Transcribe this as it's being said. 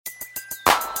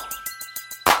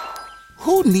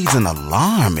Who needs an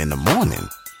alarm in the morning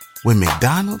when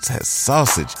McDonald's has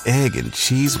sausage, egg, and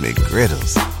cheese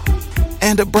McGriddles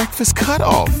and a breakfast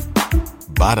cutoff?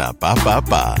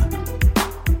 Ba-da-ba-ba-ba.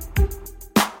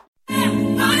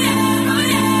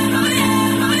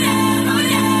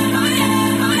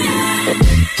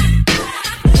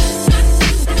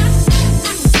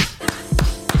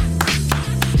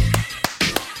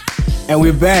 And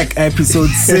we're back, episode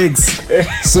 6,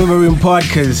 Sovereign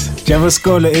Podcast.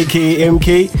 Javascola, aka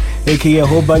MK, aka a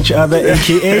whole bunch of other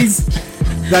AKAs.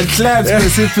 That clap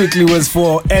specifically was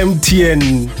for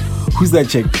MTN. Who's that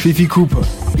chick? Fifi Cooper.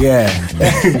 Yeah.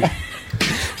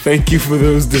 Thank you for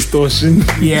those distortions.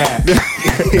 Yeah.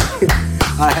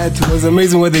 I had to. It was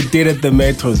amazing what they did at the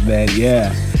metros, man.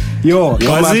 Yeah. Yo,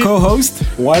 got my co-host.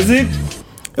 Was it?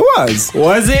 It was.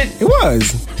 Was it? It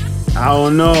was. I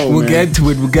don't know. We'll get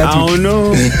to it. I don't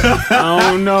know. I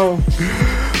don't know.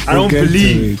 I don't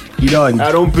believe. You don't.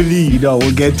 I don't believe. You don't.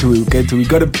 We'll get to it. We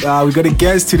got a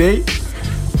guest today.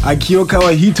 Akio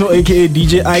Kawahito, aka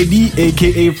DJ ID,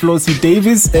 aka Flossie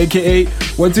Davis, aka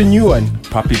what's a new one?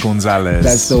 Papi Gonzalez.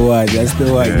 That's the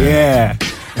one. Yeah.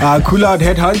 Cool Out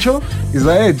Head Honcho. Is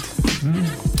that it?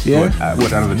 Mm-hmm. Yeah.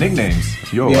 What out of the nicknames?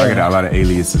 Yo, yeah. I got a lot of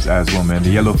aliases as well, man. The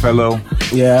Yellow Fellow.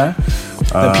 Yeah.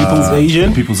 The People's Asian.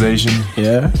 The People's Asian.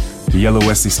 Yeah. The Yellow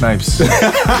Wesley Snipes.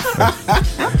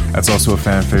 That's also a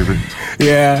fan favorite.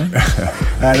 Yeah.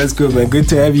 That's good, man. Good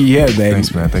to have you here, man.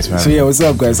 Thanks, man. Thanks for having me. So, yeah, me. what's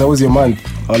up, guys? How was your month?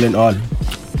 All in all.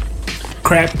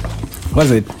 Crap.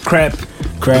 Was it? Crap.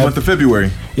 The month of February.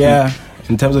 Yeah.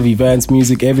 In terms of events,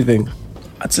 music, everything.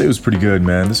 I'd say it was pretty good,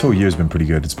 man. This whole year's been pretty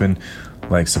good. It's been,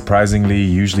 like, surprisingly,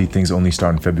 usually things only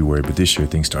start in February, but this year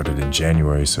things started in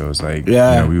January, so it's like,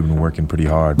 we've been working pretty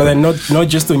hard. But then not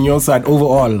just on your side,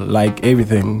 overall, like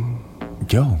everything.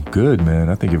 Yo, good, man.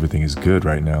 I think everything is good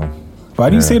right now. Why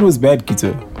do you say it was bad,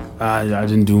 Kito? I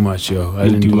didn't do much, yo. I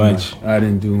didn't do much. I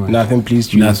didn't do much. Nothing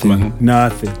pleased you. Nothing. I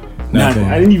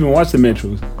didn't even watch the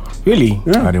metros. Really?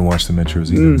 Yeah. I didn't watch the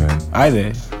metros either, man.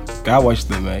 Either. I watched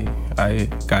them, man.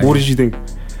 What did you think?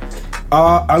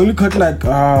 I only caught like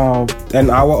an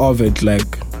hour of it.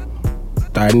 Like,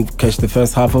 I didn't catch the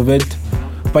first half of it.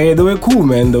 But yeah, they were cool,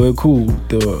 man. They were cool.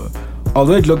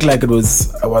 Although it looked like I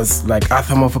was like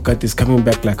Arthur Mafakat is coming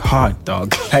back like hard,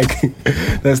 dog. Like,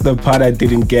 that's the part I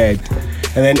didn't get.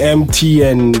 And then MT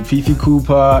and Fifi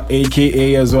Cooper,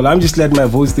 AKA as well. I'm just glad my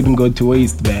voice didn't go to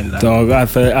waste, man. Like, dog,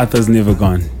 Arthur's never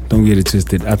gone. Don't get it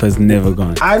twisted. Arthur's never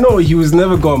gone. I know he was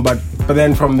never gone, but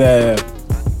then from the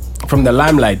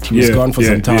limelight, he was gone for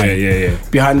some time. Yeah.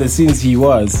 Behind the scenes, he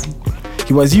was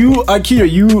you, Akio.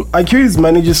 Akio is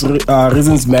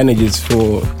Reason's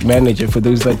manager for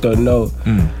those that don't know.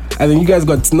 And then you guys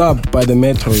got snubbed by the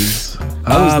Metros.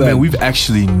 Man, we've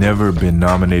actually never been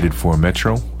nominated for a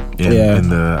Metro in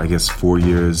the, I guess, 3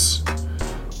 years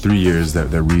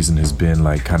that Reason has been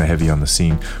like kind of heavy on the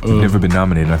scene. We've never been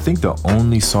nominated. I think the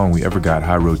only song we ever got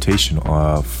high rotation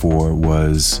for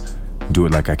was Do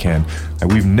It Like I Can. Like,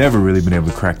 we've never really been able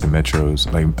to crack the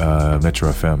metros, like Metro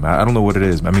FM. I don't know what it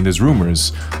is. I mean, there's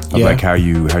rumors of like how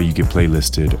you get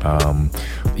playlisted.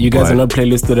 You guys are not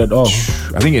playlisted at all.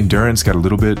 I think Endurance got a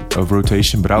little bit of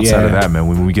rotation, but outside of that, man,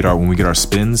 when we get our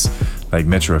spins, like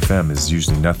Metro FM is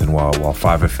usually nothing, while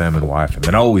 5FM and YFM.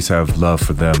 And I always have love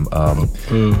for them,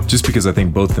 just because I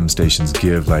think both them stations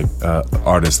give like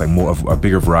artists like more of a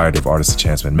bigger variety of artists a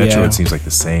chance. Man, Metro it seems like the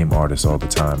same artists all the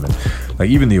time, and like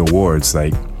even the awards,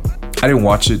 like I didn't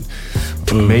watch it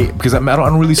because I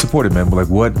don't really support it, man. But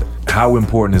like, how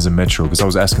important is a Metro? Because I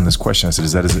was asking this question. I said,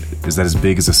 is that as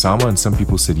big as a Sama? And some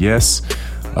people said yes.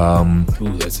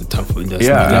 Ooh, that's a tough one. But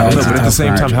at the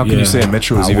same time, how can you say a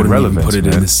Metro is even relevant? Put it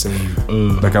in the same.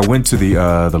 Like, I went to the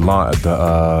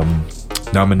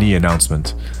nominee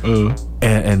announcement,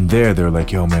 and they're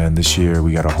like, yo, man, this year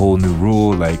we got a whole new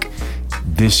rule. Like,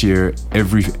 this year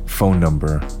every phone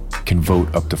number can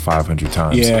vote up to 500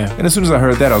 times. Yeah. And as soon as I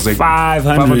heard that, I was like,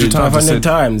 500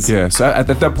 times. Yeah. So at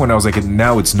that point, I was like,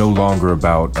 now it's no longer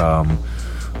about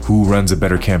who runs a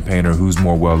better campaign or who's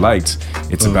more well liked.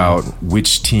 It's about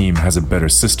which team has a better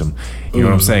system. You know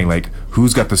what I'm saying? Like,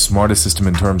 who's got the smartest system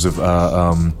in terms of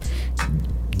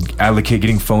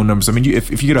getting phone numbers. I mean, if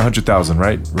you get 100,000,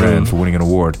 right, Rand, for winning an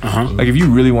award, like if you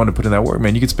really want to put in that work,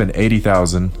 man, you could spend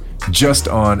 80,000 just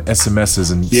on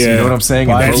SMSs and you know what I'm saying?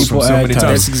 And votes from so many times.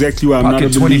 That's exactly why I'm not a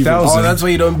believer. 20,000. Oh, that's why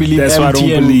you don't believe. That's why I don't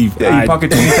believe. Yeah, you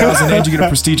pocket 20,000 and you get a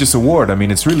prestigious award. I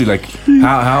mean, it's really like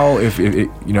how if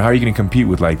you know, how are you going to compete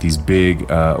with like these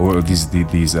big or these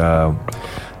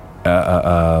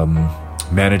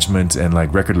management and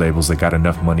like record labels that got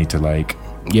enough money to like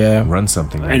run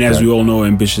something like and that. as we all know,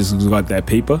 Ambitious has got that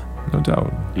paper. No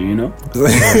doubt. You know?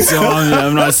 So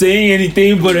I'm not saying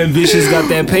anything, but Ambitious got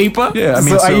that paper. Yeah, I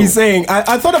mean, so are you saying?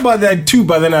 I thought about that too,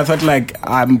 but then I thought like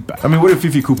I mean, what did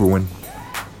Fifi Cooper win?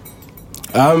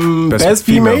 Best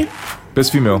female.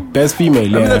 Best female. Best female.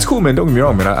 Yeah. I mean, that's cool, man. Don't get me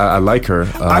wrong, man. I like her.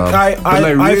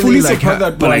 I fully support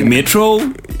that. But like Metro,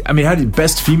 I mean, how did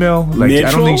best female? Like, I don't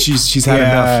Metro? think she's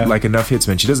had enough hits,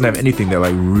 man. She doesn't have anything that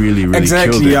like really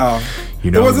exactly, killed it. Yeah. You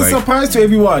know, it was a like, surprise to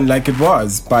everyone, like it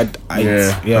was. But I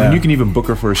mean, you can even book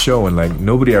her for a show, and like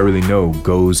nobody I really know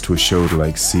goes to a show to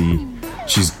like see.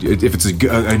 If it's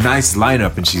a nice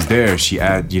lineup and she's there, she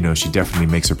definitely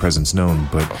makes her presence known.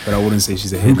 But I wouldn't say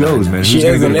she's a who hit. goes, man? She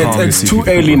isn't. It's too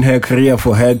early in her career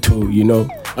for her to, you know.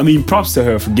 I mean, props to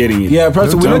her for getting it. Yeah,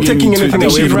 props. We're not taking anything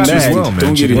away from that. As well, man.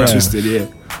 Don't get it twisted. Yeah.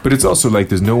 But it's also like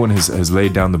there's no one has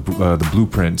laid down the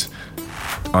blueprint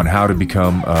on how to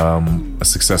become a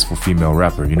successful female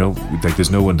rapper. You know, like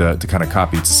there's no one to kind of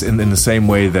copy. It's in the same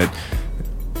way that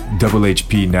Double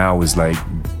HP now is like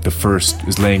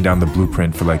is laying down the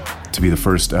blueprint for like to be the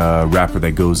first rapper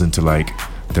that goes into like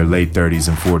their late 30s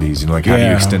and 40s. You know, like how do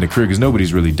you extend a career? Because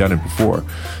nobody's really done it before.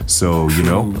 So you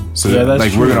know,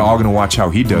 like we're all gonna watch how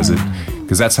he does it.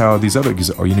 Because that's how these other guys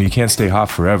are. You know, you can't stay hot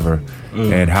forever.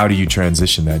 And how do you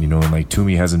transition that? You know, and like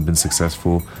Toomey hasn't been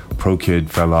successful. Pro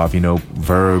Kid fell off. You know,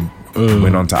 Verb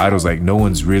went on to Idols. Like no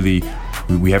one's really.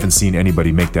 We haven't seen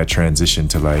anybody make that transition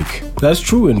to like. That's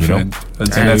true, in fact. And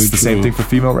that's the same thing for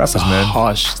female rappers, man.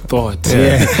 Harsh thought.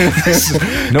 Yeah.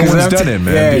 No one's done it,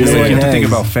 man. Yeah, because no like, you have to one think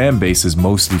has. about fan bases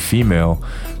mostly female.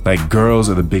 Like girls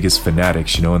are the biggest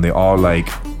fanatics, you know, and they all like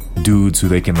dudes who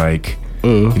they can like.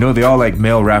 You know, they all like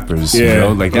male rappers. You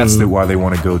know, like that's why they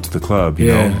want to go to the club. You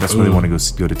know, that's why they want to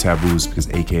go to Taboos because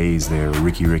AKA is there,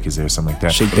 Ricky Rick is there, something like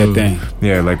that. Shake that thing.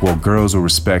 Yeah, like girls will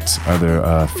respect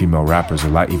other female rappers or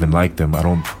even like them. I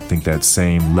don't think that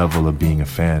same level of being a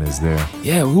fan is there.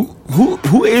 Yeah,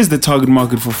 who is the target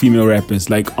market for female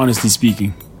rappers? Like honestly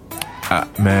speaking,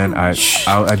 man, I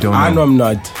don't know. I know I'm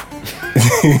not.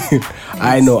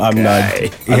 I know I'm not. I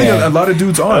think a lot of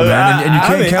dudes are, man, and you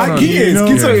can't count on.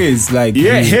 Schizo is like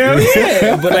hell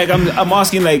yeah. But like I'm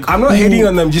asking, like I'm not hating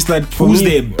on them. Just like for who's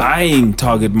me, their buying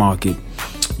target market?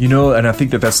 You know, and I think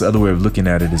that's the other way of looking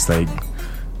at it is like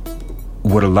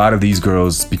what a lot of these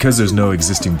girls, because there's no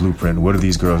existing blueprint, what are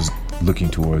these girls looking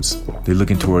towards? They're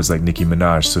looking towards like Nicki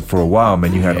Minaj. So for a while,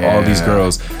 man, you had all these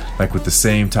girls like with the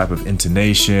same type of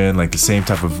intonation, like the same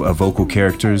type of vocal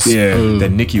characters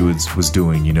that Nicki was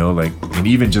doing, you know, like, and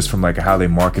even just from like how they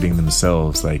marketing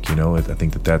themselves, like, you know, I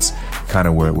think that's kind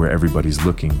of where everybody's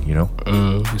looking, you know.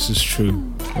 This is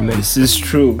true. This is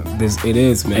true. It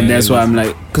is, man. And that's why I'm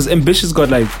like, because Ambitious got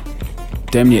like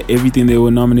damn near everything they were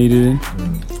nominated in.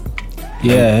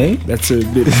 Yeah, that's a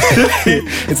bit.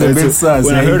 It's a bit sus.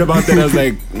 When I heard about that, I was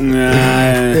like, nah.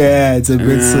 Yeah, it's a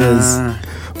bit sus.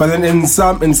 But then in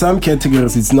some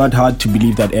categories, it's not hard to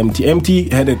believe that Empty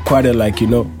had quite a like, you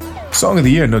know, song of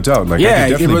the year, no doubt. Like, yeah,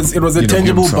 it was a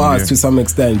tangible buzz to some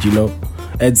extent, you know.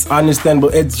 It's understandable.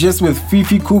 It's just with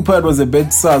Fifi Cooper, it was a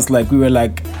bit sus. Like we were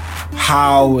like,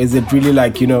 how is it really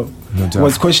like, you know? No doubt. It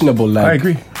was questionable. Like I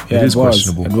agree. Yeah, it is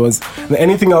questionable. It was.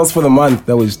 Anything else for the month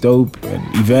that was dope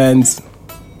and events.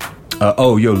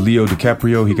 Leo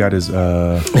DiCaprio, he got his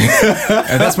and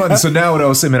that's my, so now what I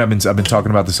was saying, man, I've been talking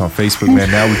about this on Facebook,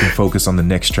 man. Now we can focus on the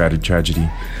next tragedy.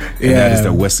 And that is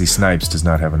that Wesley Snipes does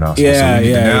not have an Oscar.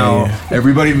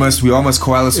 Everybody we all must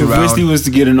coalesce if around. If Wesley was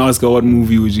to get an Oscar, what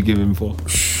movie would you give him for?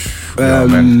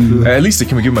 Man. At least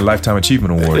can we give him a Lifetime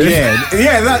Achievement Award?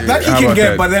 That he can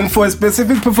get, but then for a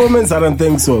specific performance, I don't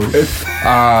think so.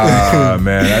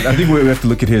 Man, I think we have to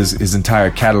look at his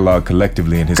entire catalog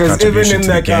collectively and his contribution to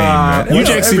the game. Man. New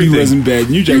Jack City wasn't bad.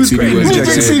 New Jack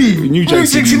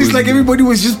City is like everybody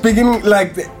was just beginning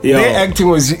like their acting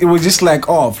was just like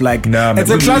off. Like it's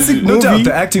a classic movie. No doubt,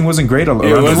 the acting wasn't great. It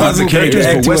wasn't great.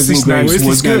 But Wesley Snipes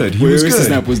was good. He was good. Wesley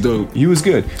Snipes was dope. He was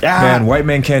good. Man, White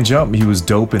Man Can't Jump. He was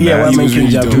dope in that. White Man Can't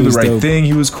Jump. Do the right dope. thing.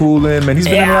 He was cool in. Man, he's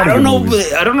been in a lot of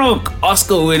movies. I don't know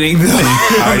Oscar winning though.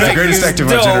 He's the greatest actor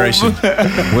of our generation.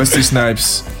 Wesley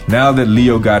Snipes. Now that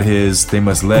Leo got his, they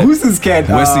must let who's this cat?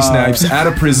 Wesley Snipes out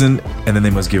of prison, and then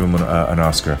they must give him an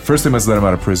Oscar. First, they must let him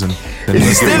out of prison. Then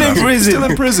He's still in prison. Still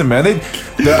in prison, man.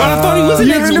 But I thought he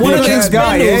was one of those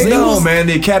guys. No, man.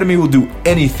 The Academy will do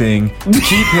anything to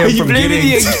keep him from getting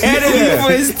the Academy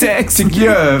for his text.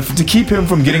 To keep him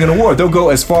from getting an award. They'll go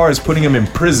as far as putting him in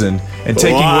prison and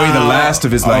taking away the last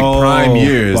of his prime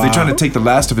years. They're trying to take the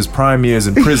last of his prime years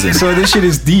in prison. So this shit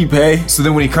is deep, hey? So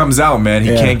then when he comes out, man, he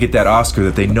can't get that Oscar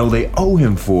that they know they owe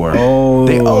him for.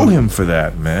 They owe him for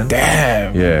that, man.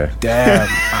 Damn. Yeah. Damn.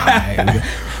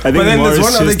 think But then Morris there's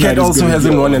one other Chestnut cat is also gonna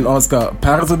hasn't get won an Oscar.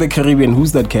 Pirates of the Caribbean.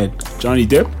 Who's that cat? Johnny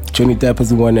Depp. Johnny Depp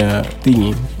hasn't won a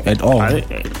thingy at all.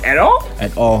 At all?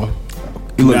 At all.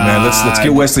 Look, man, let's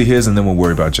get Wesley his, and then we'll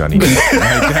worry about Johnny. You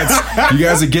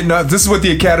guys are getting up. This is what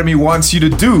the Academy wants you to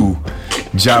do.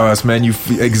 Jawas, man,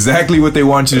 exactly what they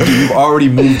want you to do. You've already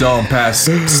moved on past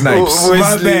Snipes.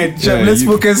 My bad. Yeah, let's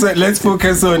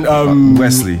focus on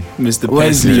Wesley. Mr.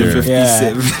 Wesley, Passenger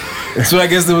 57. So I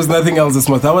guess there was nothing else this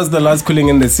month. That was the last Cooling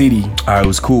in the City. It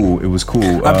was cool.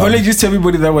 Apologies to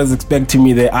everybody that was expecting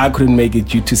me there. I couldn't make it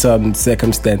due to some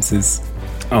circumstances.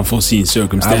 Unforeseen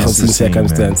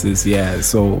circumstances. Yeah.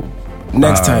 So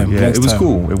next time. Yeah, next it was time.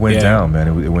 cool. It went down, man.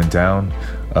 It went down.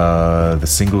 The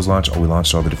singles launch. We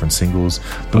launched all the different singles.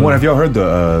 The one. Have y'all heard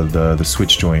the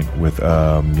Switch joint with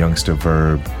Youngster,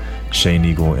 Verb, Shane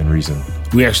Eagle, and Reason?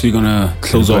 We're actually gonna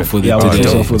close off with it we'll today.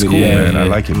 close off with It's it. cool, Yeah, man. I yeah.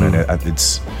 like it, man.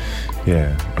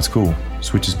 It's cool.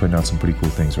 Switch is putting out some pretty cool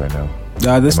things right now.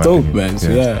 Yeah, that's in my dope, opinion. man.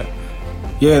 So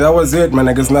yeah, that was it, man.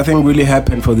 I guess nothing really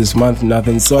happened for this month.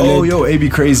 Nothing solid. Oh, yo, AB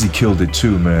Crazy killed it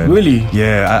too, man. Really?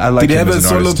 Yeah, I like Did he him have a as an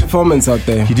solo artist. performance out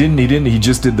there? He didn't. He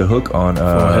just did the hook on Hell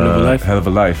of a Life? Hell of a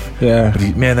Life. Yeah.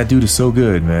 But man, that dude is so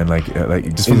good, man. Like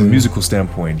just from a musical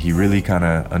standpoint, he really kind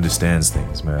of understands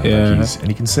things, man. Yeah. Like and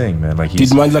he can sing, man. Like he's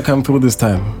Did Mandla come through this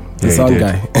time? The Yeah, he sound did.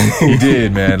 guy. He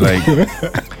did, man. Like,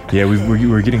 yeah,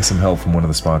 we're getting some help from one of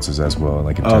the sponsors as well.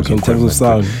 Like in terms in terms of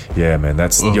equipment. sound. But yeah, man.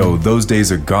 That's those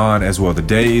days are gone as well. The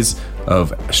days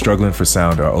of struggling for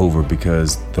sound are over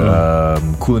because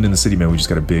the Cooling in the City, man. We just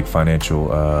got a big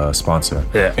financial sponsor.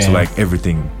 Yeah. So like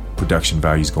everything. Production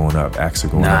values going up, acts are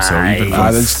going up. So even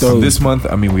That's dope. from this month,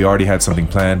 I mean, we already had something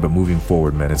planned, but moving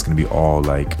forward, man, it's gonna be all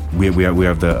like we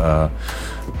have the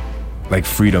like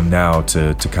freedom now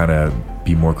to kind of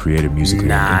be more creative musically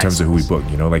in terms of who we book.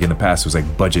 You know, like in the past, it was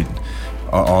like budget.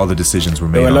 All the decisions were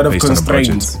made There were a lot of based on the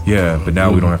budget. constraints. Yeah, but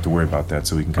now we don't have to worry about that,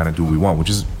 so we can kind of do what we want, which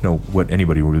is what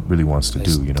anybody really wants to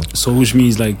do. You know. So which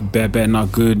means like bad,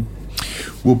 not good.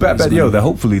 Well, bad, that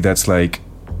hopefully that's like,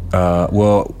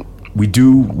 we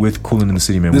do with Cooling in the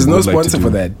City, man. There's we no would like to sponsor do- for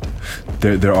that.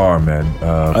 There are, man.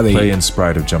 they? Play and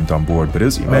Sprite have jumped on board, but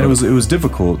it was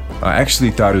difficult. I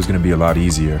actually thought it was going to be a lot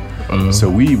easier. So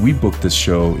we booked this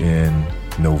show in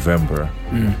November,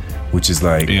 which is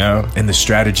like, and the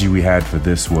strategy we had for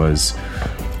this was,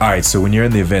 all right. So when you're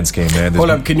in the events game, man, Hold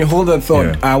up, can you hold that thought?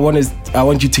 Yeah. I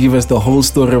want you to give us the whole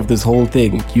story of this whole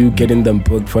thing. You getting them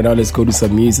booked. For now, let's go to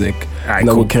some music, and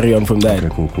then we'll carry on from that.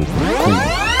 Okay, cool.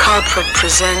 Corporate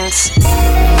presents.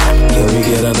 Can we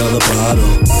get another bottle?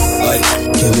 Ay,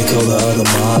 can we call the other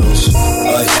models?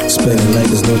 Ay, spending like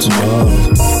there's no tomorrow.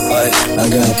 Ay, I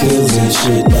got bills and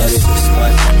shit.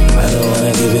 Ay, I don't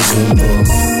wanna give it simple.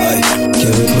 Ay,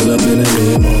 can we pull up in a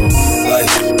limo? Ay,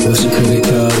 what's your credit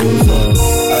card info?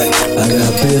 Ay, I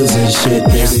got bills and shit,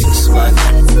 baby.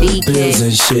 Bills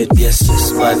and shit, yes,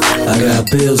 I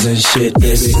got bills and shit,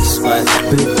 baby.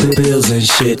 Bills and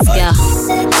shit. Yeah.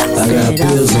 I got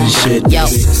bills and shit. Yo,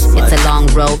 it's a long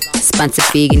road. Sponsor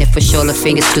vegan for shoulder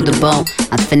fingers to the bone.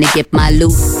 I'm finna get my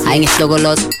loot. I ain't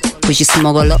slogolos. Push your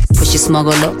smuggle up,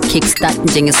 kickstart and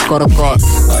just go to God.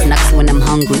 Snacks when I'm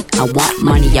hungry. I want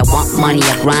money,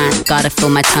 I grind. Gotta fill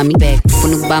my tummy bag.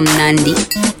 Funubam Nandi.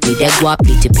 Need that guap,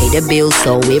 need to pay the bills,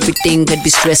 so everything could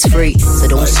be stress free. So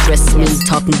don't stress me,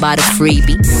 talking about a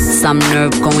freebie. Some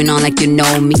nerve going on like you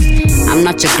know me. I'm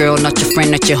not your girl, not your friend,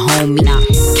 not your homie. Nah,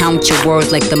 count your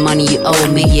words like the money you owe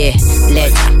me. Yeah,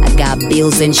 I got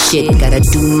bills and shit. Gotta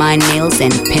do my nails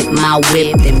and pimp my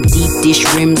whip. Them deep dish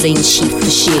rims ain't cheap for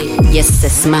shit. Yes,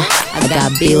 that's my. I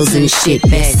got bills and shit.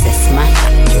 Yes, that's my.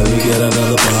 Can we get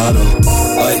another bottle?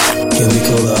 Ay, can we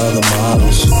call the other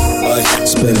models? Ay,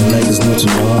 spending like there's no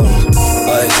tomorrow.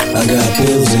 Ay, I got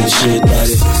bills and shit. Ay,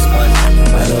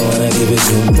 I don't wanna give it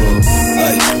simple.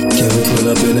 Ay, can we pull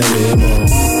up in a limo?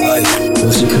 Ay,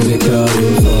 what's your credit card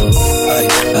info? Ay,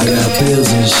 I got bills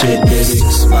and shit, baby.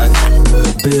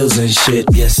 Bills and shit,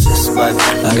 yes, I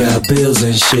got bills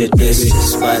and shit, baby.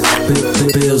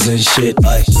 Bills and shit,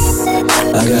 ay,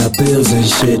 I got bills and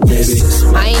shit, baby.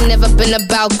 I ain't never been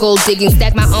about gold digging.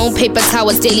 Stack my own paper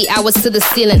towers, daily hours to the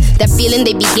ceiling. That feeling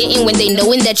they be getting when they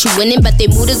knowing that you winning, but their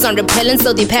mood is on repelling,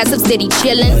 so they passive steady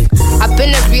chilling. I've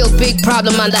been a real big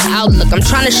problem on the outlook. I'm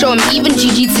trying to show them even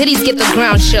GG titties get the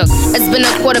ground shook. It's been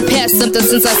a quarter past something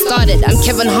since I started. I'm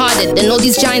Kevin Harden, and all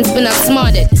these giants been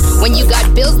outsmarted. When you got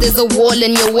bills, there's a wall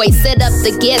in your way. Set up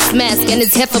the gas mask and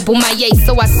it's heifer Boomaye.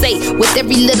 So I say, with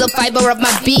every little fiber of my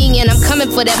being, and I'm coming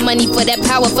for that money, for that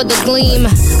power, for the gleam.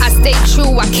 I stay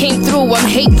true, I came through, I'm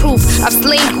hate proof. I've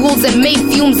slain ghouls and made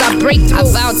fumes, I break through.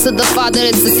 I vowed to the father,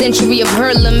 it's the century of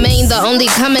her Lemaine, the only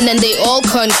coming, and they all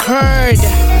concurred.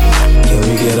 can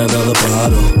we get another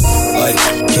bottle? Ay,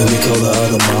 can we call the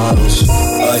other models?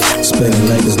 Ay, spending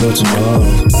like there's no tomorrow.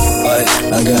 Ay,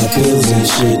 I got bills and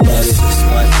shit, buddy.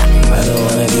 I don't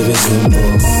wanna give it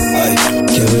simple. Ay,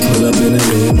 can we pull up in a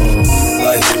limo?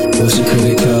 Ay, what's your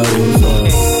credit card info?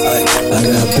 Ay, I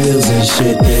got bills and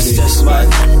shit, baby.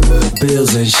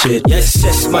 Bills and shit. Yes,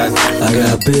 yes, man. I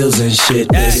got bills and shit,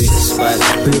 baby.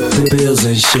 Bills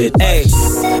and shit. Hey,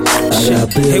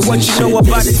 hey, what you know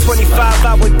about the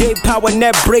 25-hour day power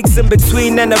net breaks in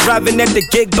between and arriving at the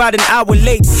gig about an hour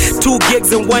late? 2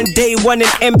 gigs in one day, one in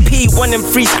MP, one in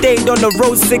free stayed on the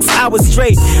road 6 hours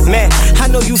straight. Man, I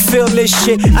know you feel this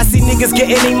shit. I see niggas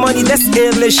getting any money, that's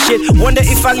ill as shit. Wonder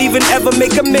if I'll even ever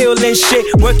make a meal and shit.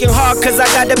 Working hard cause I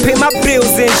gotta pay my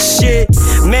bills and shit.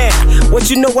 Man, what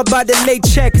you know about the late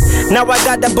check? Now I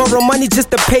gotta borrow money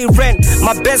just to pay rent.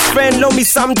 My best friend loan me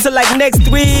something till like next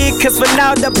week, cause for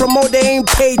now the promoter ain't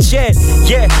paid yet.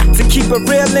 Yeah, to keep it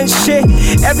real and shit,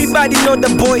 everybody know the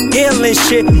boy ill and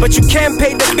shit, but you can't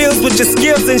pay the bills with your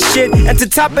skills and shit. And to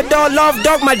top it all off,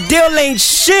 dog, my deal ain't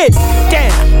shit.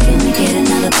 Damn. Can we get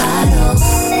another bottle?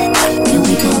 Can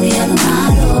we call the other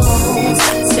models?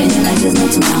 Spending like there's no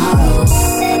tomorrow.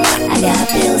 I got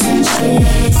bills and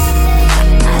shit.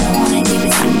 I don't wanna keep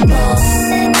it simple.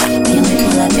 Can we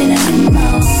pull up in a limo?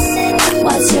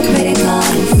 What's your credit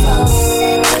card info?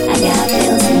 I got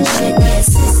bills and shit, yes,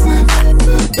 this man.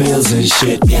 Bills and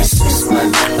shit, yes, this man.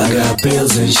 I got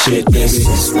bills and shit, baby.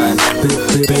 This man.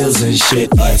 Bills and shit,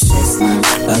 yes, this man.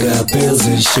 I got bills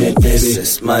and shit, baby.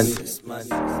 Yes, man.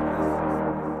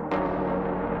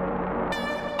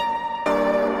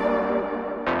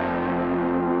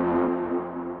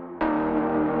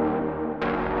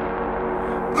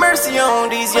 Mercy on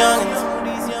these youngins.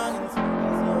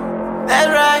 That's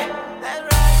right.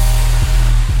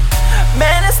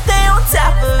 Man, I stay on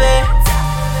top of it.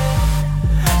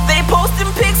 They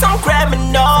posting pics, I'm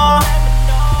grabbing all.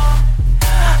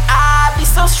 I be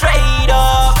so straight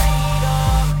up,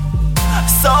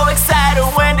 so excited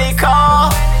when they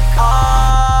call.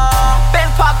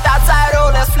 Ben popped outside,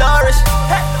 oh let's flourish.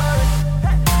 Hey.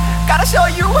 Gotta show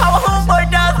you how a homeboy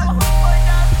does it.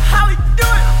 How we do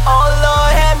it? Oh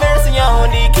Lord, have mercy on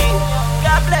these kids.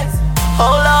 God bless.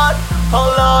 Oh Lord, oh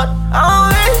Lord, oh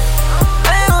man.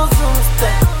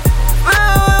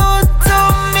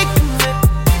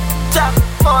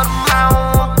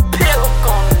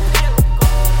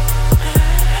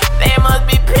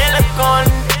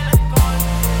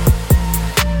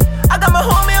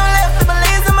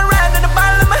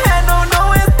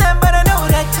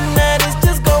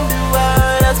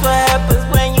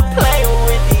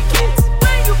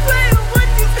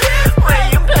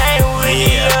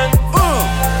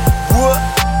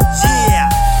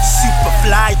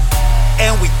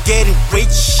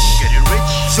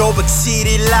 Joburg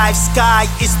City life, sky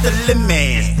is the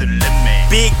limit.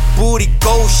 Big booty,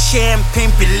 gold champagne,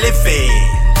 be living.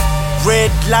 Red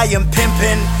lion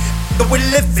pimping, but we're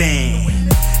living.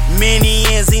 Many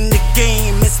years in the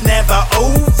game, it's never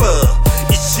over.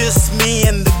 It's just me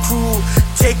and the crew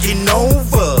taking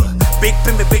over. Big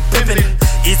pimpin',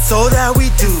 it's all that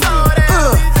we do.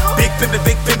 Big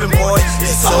pimpin', boy,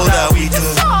 it's all that we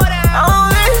do.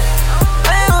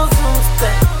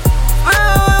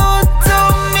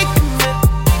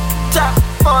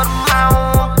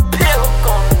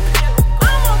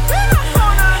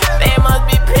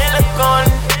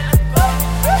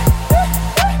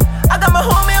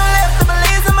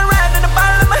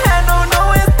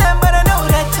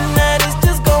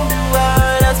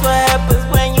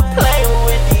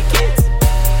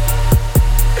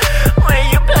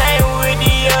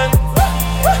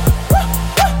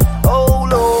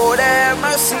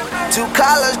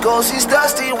 She's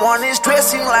dusty, one is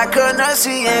dressing like a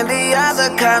nursey, and the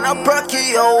other kinda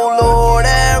perky. Oh Lord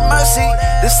have mercy.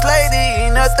 This lady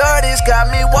in her 30s got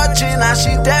me watching how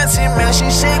she dancing, man. She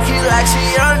shaky like she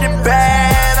earned it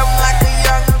bad. I'm like a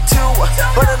young too,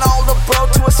 but an older bro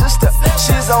to a sister.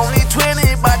 She's only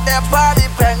 20, but that body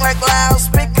bang like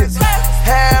loudspeakers.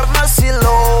 Have mercy,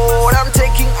 Lord. I'm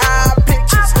taking eye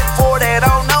pictures. For they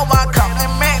don't know my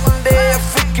compliment, they're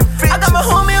freaking features. I got my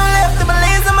homie on left, the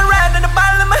Malays on my right, and the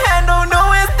bottle in my hand. Don't know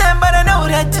it's them, but I know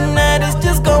that tonight is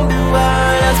just gonna be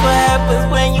wild. That's what happens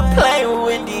when you play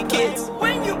with the kids.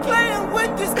 When you playing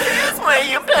with these kids. When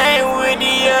you playing with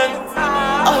the young.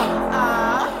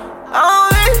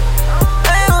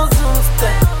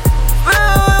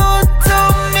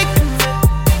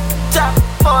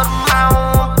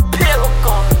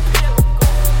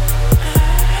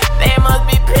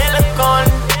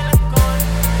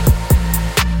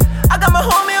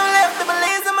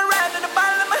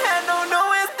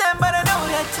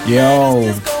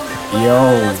 Yo,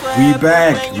 Yo, we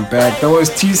back. That was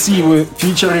TC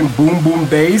featuring Boom Boom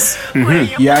Bass,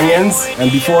 Youngins,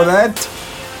 and before that,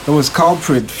 there was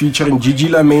Culprit featuring Gigi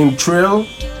Lamaine Trill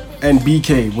and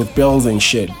BK with Bells and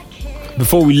Shit.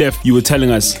 Before we left, you were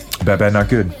telling us Bad, Not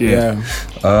Good. Yeah.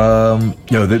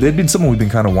 They'd been someone we've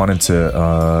been kind of wanting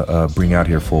to bring out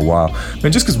here for a while,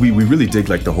 man. Just because we really dig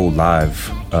like the whole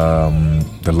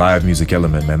the live music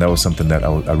element, man. That was something that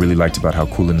I really liked about how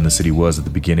Coolin' in the City was at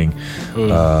the beginning.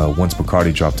 Once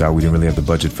Bacardi dropped out, we didn't really have the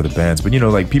budget for the bands, but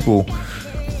like people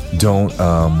don't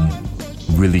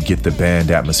really get the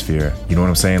band atmosphere. You know what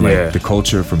I'm saying? Like the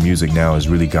culture for music now has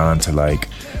really gone to like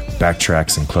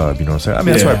backtracks and club, you know what I'm saying? I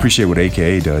mean, that's why I appreciate what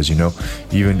AKA does,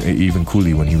 even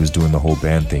Cooley when he was doing the whole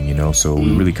band thing, so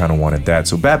we really kind of wanted that.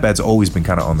 So Bad's always been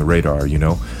kind of on the radar,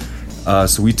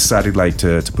 so we decided like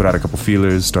to put out a couple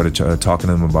feelers, started talking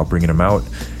to them about bringing them out,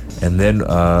 and then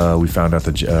we found out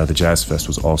that the Jazz Fest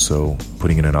was also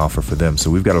putting in an offer for them.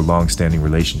 So we've got a long-standing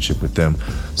relationship with them,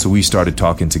 so we started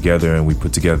talking together and we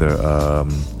put together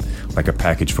like a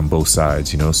package from both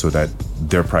sides, so that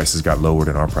their prices got lowered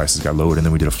and our prices got lowered, and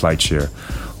then we did a flight share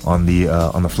on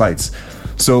the flights.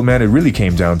 So man, it really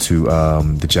came down to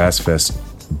the Jazz Fest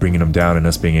bringing them down and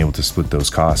us being able to split those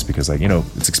costs, because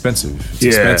it's expensive. It's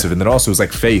expensive, and then also it's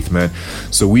like faith, man.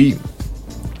 So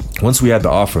once we had the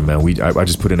offer, man, I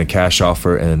just put in a cash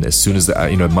offer, and as soon as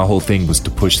my whole thing was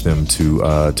to push them to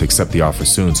accept the offer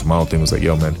soon. So my whole thing was like,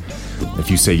 yo, man,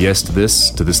 if you say yes to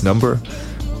this number,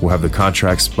 we'll have the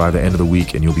contracts by the end of the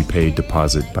week, and you'll be paid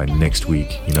deposit by next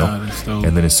week,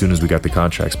 And then as soon as we got the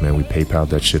contracts, man, we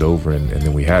PayPal'd that shit over, and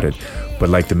then we had it. But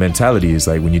like the mentality is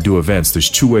like when you do events, there's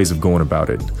two ways of going about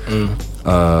it.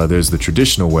 There's the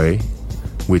traditional way,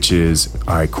 which is,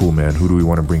 all right, cool, man, who do we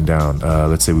want to bring down?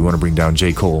 Let's say we want to bring down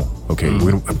J. Cole. Okay,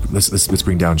 let's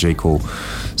bring down J. Cole.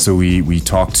 So we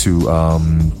talked to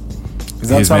is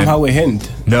that somehow a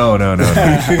hint? No.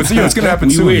 But it's gonna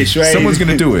happen soon. Wish, right? Someone's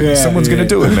gonna do it. Someone's gonna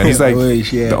do it, man. He's like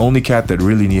the only cat that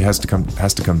really has to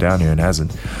come down here and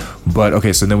hasn't. But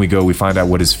okay, so then we find out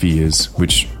what his fee is,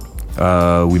 which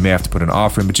we may have to put an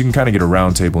offer in, but you can kind of get a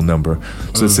round table number.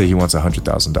 So let's say he wants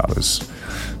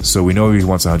 $100,000. So we know he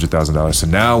wants $100,000. So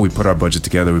now we put our budget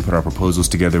together, we put our proposals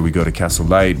together, we go to Castle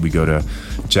Light, we go to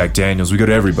Jack Daniels, we go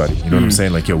to everybody. You know what I'm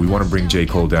saying? Like, yo, we want to bring J.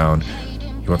 Cole down.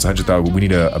 He wants 100,000. We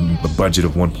need a budget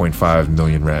of 1.5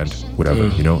 million rand, whatever,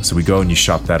 So we go and you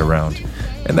shop that around,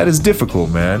 and that is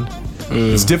difficult, man.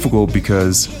 It's difficult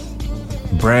because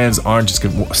brands aren't just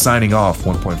signing off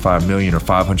 1.5 million or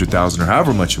 500,000 or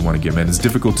however much you want to get, man. It's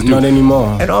difficult to do. Not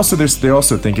anymore. And also, they're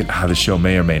also thinking, the show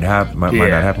may or may not might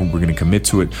not happen. We're going to commit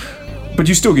to it, but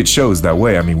you still get shows that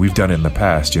way. I mean, we've done it in the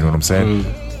past. You know what I'm saying?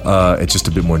 It's just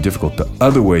a bit more difficult. The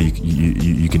other way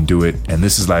you can do it, and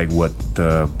this is like what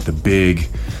the big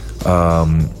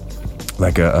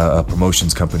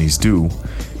promotions companies do,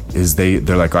 is they're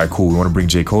like, all right, cool, we want to bring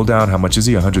J. Cole down. How much is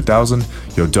he? 100,000?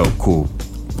 Yo, dope, cool.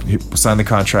 Sign the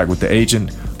contract with the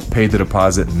agent, pay the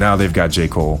deposit. Now they've got J.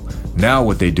 Cole. Now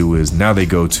what they do is now they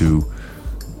go to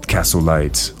Castle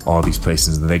Lights, all these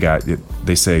places, and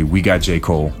they say, we got J.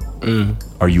 Cole.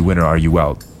 Are you in or are you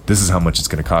out? This is how much it's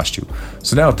going to cost you.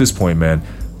 So now at this point, man,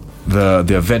 the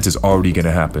event is already going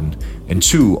to happen. And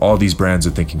two, all these brands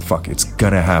are thinking, fuck, it's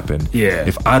going to happen. Yeah.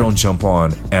 If I don't jump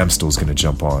on, Amstel's going to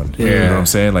jump on. Yeah. You know what I'm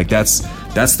saying? Like that's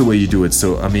the way you do it.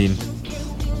 So, I mean,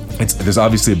 there's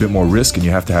obviously a bit more risk, and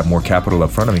you have to have more capital up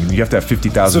front. I mean, you have to have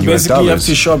 $50,000 US. So basically you have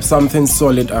to shop something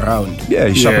solid around. Yeah,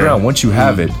 you shop around. Once you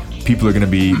have it, people are going to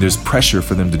be, there's pressure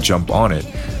for them to jump on it.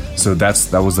 So that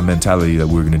was the mentality that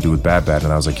we were going to do with Bad.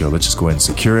 And I was like, yo, let's just go ahead and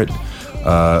secure it.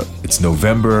 It's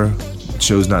November.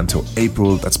 Show's not until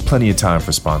April. That's plenty of time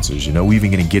for sponsors. We're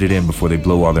even going to get it in before they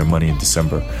blow all their money in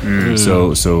December.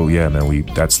 So yeah, man,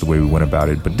 that's the way we went about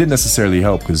it. But it didn't necessarily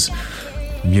help because,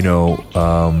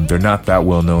 they're not that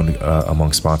well known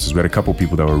among sponsors. We had a couple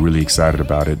people that were really excited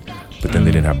about it, but then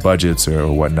they didn't have budgets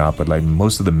or whatnot. But like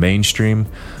most of the mainstream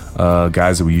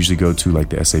guys that we usually go to, like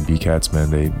the SAB cats, man,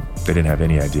 they didn't have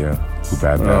any idea who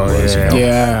Bad was.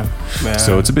 Yeah.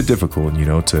 So it's a bit difficult,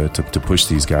 to push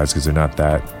these guys because they're not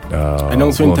that. And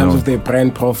also in terms of their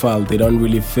brand profile, they don't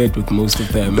really fit with most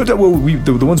of them. No, well,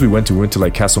 the ones we went to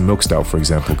like Castle Milk Stout, for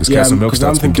example, because Castle Milk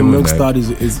Stout's been doing Milk Stout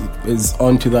is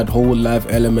onto that whole live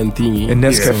element thingy. And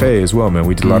Nescafe as well, man.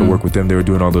 We did a lot of work with them. They were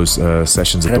doing all those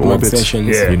sessions at the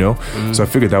Orbit, So I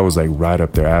figured that was like right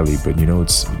up their alley. But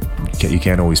you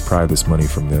can't always pry this money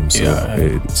from them, so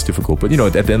it's difficult. But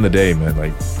at the end of the day, man,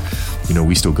 like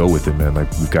we still go with it, man.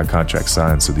 Like we've got contracts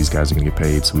signed, so these guys are gonna get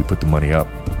paid. So we put the money up,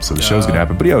 so the show's gonna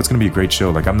happen. But it's gonna be a great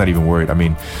show. Like I'm not even worried. I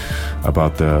mean,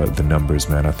 about the numbers,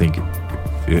 man. I think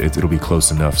it'll be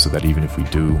close enough so that even if we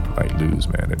do like lose,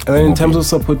 man. And then in terms of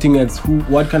supporting acts,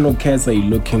 what kind of cats are you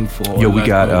looking for? Yo, we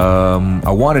got.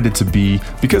 I wanted it to be,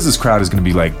 because this crowd is going to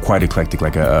be like quite eclectic,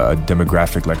 like a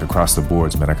demographic, like across the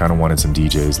boards, man. I kind of wanted some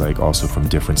DJs like also from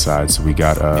different sides. So we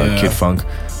got Kid Funk,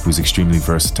 who's extremely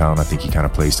versatile, and I think he kind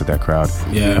of plays to that crowd.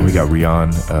 Yeah. And we got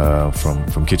Rian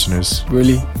from Kitchener's.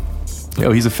 Really?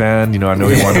 Yo, he's a fan. You know, I know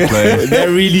he wanted to play. That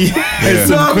really.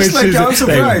 So I'm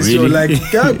surprised. Like, really?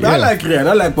 I like Rian.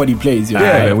 I like what he plays. Yeah,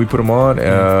 man, we put him on,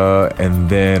 and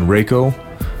then Reiko,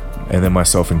 and then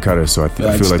myself and Cutter. So I feel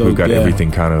like we've got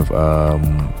everything kind of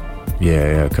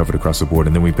covered across the board.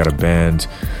 And then we've got a band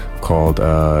called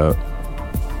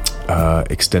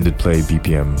Extended Play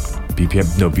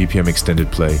BPM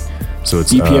Extended Play. So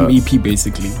it's BPM EP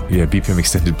basically. Yeah, BPM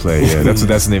Extended Play. Yeah,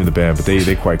 that's the name of the band. But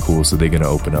they're quite cool. So they're gonna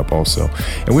open up also.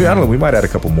 And I don't know. We might add a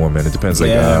couple more, man. It depends.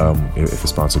 Like if a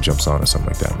sponsor jumps on or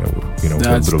something like that, man.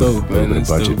 That's a little bit of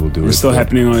budget, we'll do it. It's still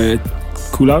happening on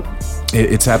Cool Out.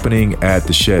 It's happening at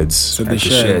the Sheds. So the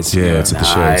Sheds. Yeah, it's at the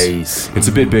Sheds. It's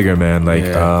a bit bigger, man. Like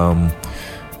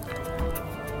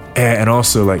and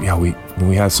also like when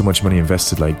we had so much money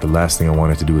invested, like the last thing I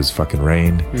wanted to do is fucking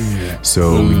rain.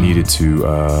 So we needed to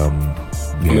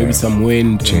maybe some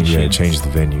wind, change the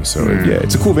venue. So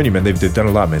it's a cool venue, man. They've done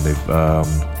a lot, man. They've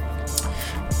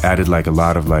added like a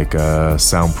lot of like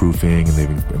soundproofing, and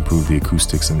they've improved the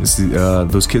acoustics. And it's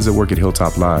those kids that work at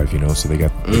Hilltop Live, so they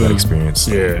got experience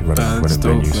running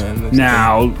venues. Man.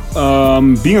 Now,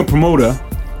 being a promoter,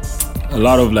 a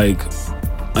lot of like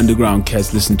underground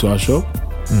cats listen to our show.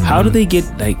 How do they get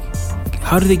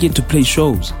to play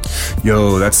shows?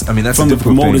 Yo, that's from a the difficult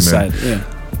promoter thing, man. side. Yeah.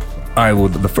 All right, well,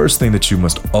 the first thing that you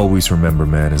must always remember,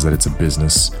 man, is that it's a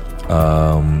business.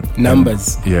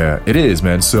 Numbers. Yeah, it is,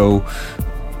 man. So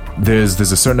there's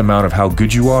a certain amount of how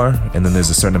good you are, and then there's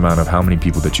a certain amount of how many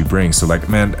people that you bring. So like,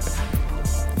 man,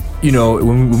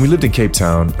 when we lived in Cape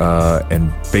Town,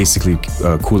 and basically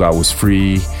Cool Out was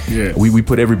free, we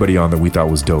put everybody on that we thought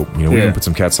was dope. We even put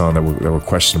some cats on that were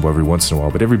questionable every once in a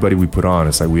while, but everybody we put on,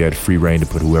 it's like we had free reign to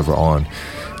put whoever on.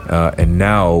 And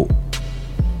now,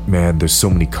 man, there's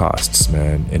so many costs,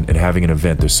 man. And having an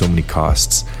event, there's so many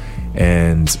costs.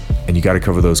 And you got to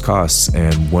cover those costs.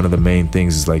 And one of the main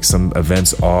things is like some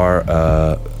events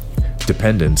are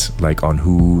dependent like on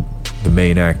who the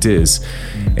main act is.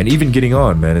 And even getting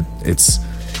on, man,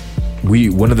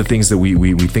 one of the things that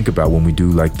we think about when we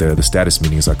do like the status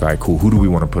meeting is like, all right, cool, who do we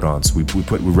want to put on? So we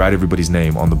write everybody's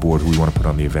name on the board who we want to put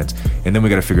on the event, and then we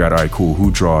got to figure out, all right, cool, who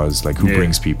draws, like who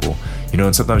brings people,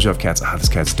 and sometimes you have cats, this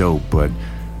cat's dope, but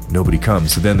nobody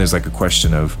comes. So then there's like a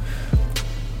question of,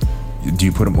 do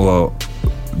you put them? Well,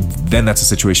 then that's a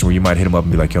situation where you might hit them up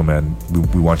and be like, yo, man,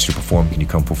 we want you to perform, can you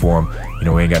come perform? We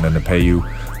ain't got nothing to pay you.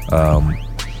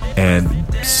 And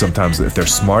sometimes if they're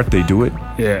smart, they do it.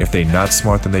 If they're not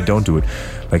smart, then they don't do it.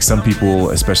 Like some people,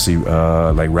 especially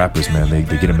like rappers, man, they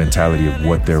get a mentality of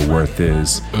what their worth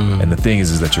is. And the thing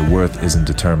is that your worth isn't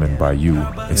determined by you.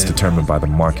 It's determined by the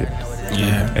market.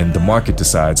 And the market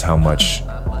decides how much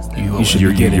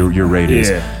your rate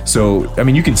is. So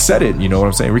you can set it, you know what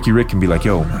I'm saying? Ricky Rick can be like,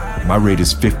 yo, my rate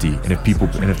is 50, and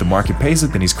if the market pays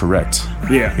it, then he's correct.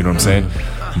 You know what I'm saying?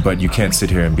 But you can't sit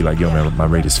here and be like, yo, man, my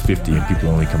rate is 50 and people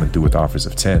only coming through with offers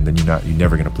of 10. Then you're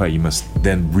never gonna play. You must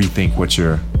then rethink what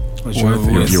your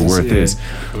worth is.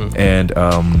 And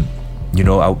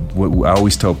I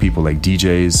always tell people, like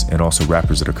DJs and also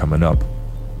rappers that are coming up,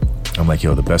 I'm like,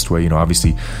 yo, the best way,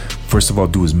 obviously, first of all,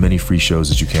 do as many free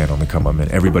shows as you can on the come up, man.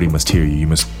 Everybody must hear you. You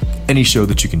must, any show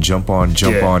that you can jump on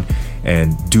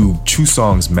and do 2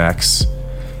 songs max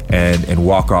and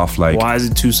walk off like. Why is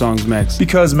it 2 songs max?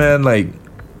 Because, man, like,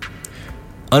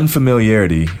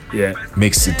 unfamiliarity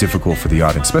makes it difficult for the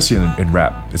audience, especially in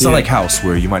rap. It's not like house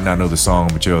where you might not know the song,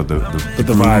 but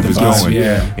the vibe is going.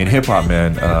 In hip hop,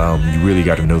 man, you really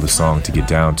got to know the song to get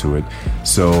down to it.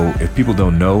 So if people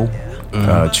don't know,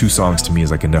 2 songs to me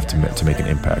is like enough to make an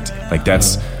impact. Like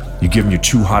that's you give them your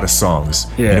 2 hottest songs.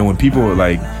 When people are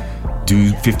like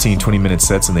do 15-20 minute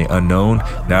sets and they unknown,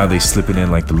 now they slipping in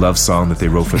like the love song that they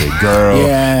wrote for their girl.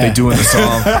 They doing the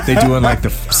song, they doing like the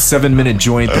 7-minute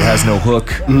joint that has no hook.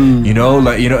 And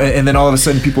then all of a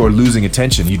sudden people are losing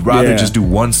attention. You'd rather just do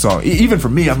one song. Even for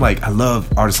me, I'm like, I love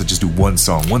artists that just do one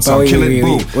song, kill it,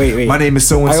 boom. Wait. My name is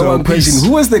so and so. I have one question.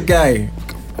 Who was the guy?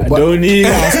 I don't need to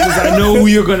ask because I know who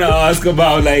you're gonna ask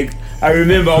about. Like, I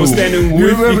remember I was standing You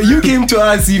with remember you came to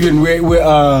us even where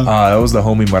that was the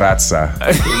homie Maratza.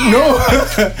 no,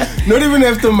 not even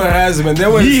after Maraz, man.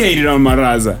 There was he hated on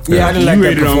Maraza. yeah, I didn't like You that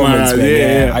hated on performance, Maraza.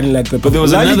 man. Yeah. I didn't like that. But there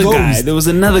was Lali another Ghost. guy. There was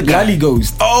another guy. Lali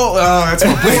Ghost. Oh, that's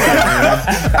my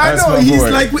boy. I know he's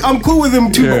like I'm cool with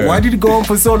him too, but Yeah. why did he go on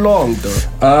for so long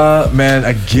though? Man,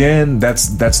 again,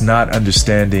 that's not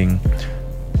understanding.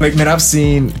 Like, man, I've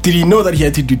seen. Did he know that he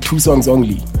had to do 2 songs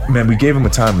only? Man, we gave him a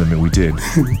time limit. We did,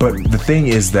 but the thing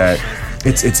is that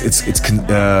it's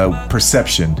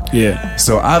perception. Yeah.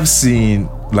 So I've seen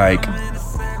like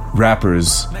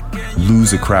rappers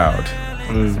lose a crowd.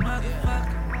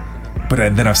 But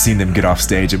then I've seen them get off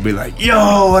stage and be like,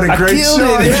 "Yo, what a great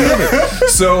show! They killed it."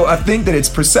 So I think that it's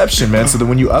perception, man. So that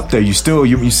when you up there, you still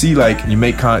you see like you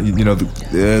make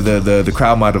the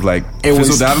crowd might have like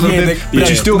fizzled out a little bit, but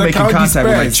you're still making contact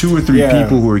with like 2 or 3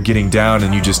 people who are getting down,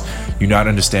 and you're not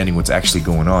understanding what's actually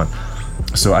going on.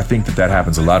 So I think that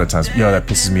happens a lot of times. That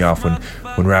pisses me off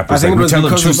when rappers like we tell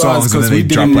them 2 songs and then they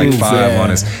drop like 5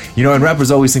 on us. And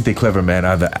rappers always think they're clever, man.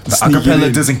 The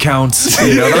acapella doesn't count.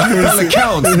 The acapella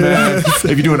counts, man.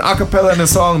 If you do an acapella in a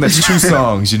song, that's 2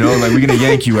 songs. Like we're gonna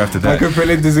yank you after that.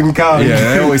 Acapella doesn't count.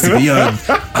 Yeah, they always say,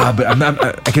 but I'm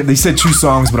not. They said 2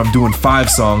 songs, but I'm doing 5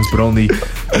 songs, but only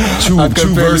 2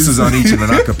 verses on each in an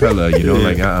acapella.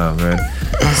 Like man.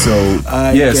 So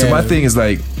so my thing is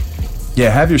like. Yeah,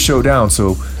 have your show down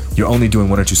so you're only doing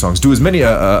 1 or 2 songs. Do as many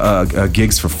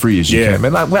gigs for free as you can.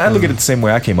 Man, when I look at it the same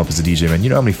way I came up as a DJ, man. You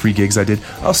know how many free gigs I did?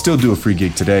 I'll still do a free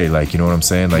gig today. Like, you know what I'm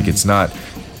saying? Like, it's not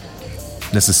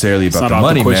necessarily about the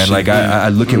money, man. Like, I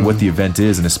look at what the event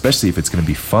is, and especially if it's going to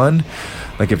be fun.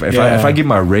 Like, if I give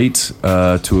my rate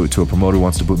to a promoter who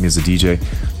wants to book me as a DJ,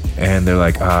 and they're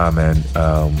like, man,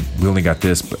 we only got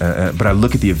this, but I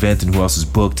look at the event and who else is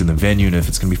booked in the venue, and if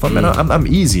it's gonna be fun, man, I'm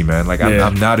easy, man. Like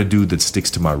I'm not a dude that sticks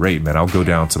to my rate, man. I'll go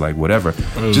down to like whatever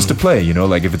just to play,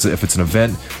 Like if it's an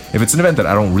event that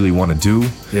I don't really want to do,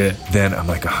 then I'm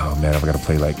like, oh man, I've got to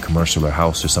play like commercial or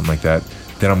house or something like that.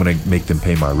 Then I'm gonna make them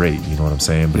pay my rate. You know what I'm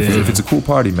saying? But if it's a cool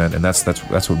party, man, and that's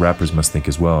what rappers must think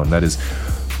as well, and that is.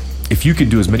 If you can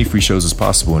do as many free shows as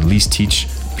possible and at least teach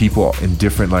people in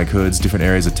different like hoods, different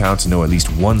areas of town to know at least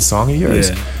 1 song of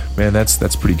yours, man,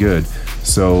 that's pretty good.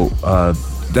 So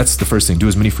that's the first thing. Do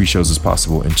as many free shows as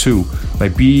possible. And 2,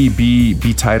 like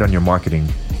be tight on your marketing.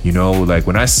 Like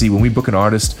when we book an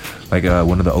artist, like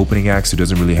one of the opening acts who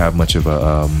doesn't really have much of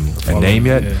a name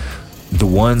yet, the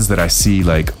ones that I see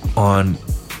like on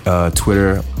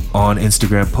Twitter, on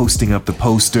Instagram, posting up the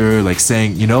poster, like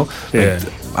saying, like,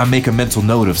 I make a mental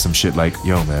note of some shit like,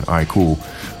 yo, man, all right, cool.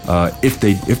 If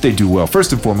they do well,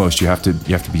 first and foremost, you have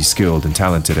to be skilled and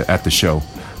talented at the show.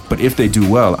 But if they do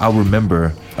well, I'll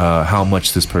remember how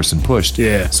much this person pushed.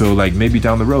 Yeah. So like maybe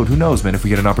down the road, who knows, man? If we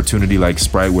get an opportunity like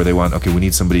Sprite where they want, okay, we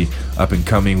need somebody up and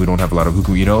coming. We don't have a lot of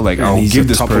hookoo, like I'll give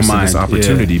this person this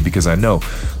opportunity because I know,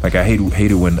 like I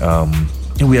hate it when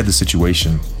we had this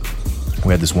situation.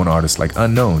 We had this one artist like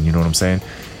unknown, you know what I'm saying,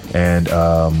 and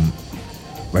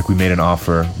like we made an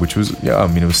offer, which was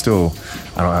it was still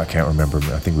I can't remember.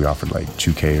 I think we offered like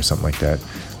 2K or something like that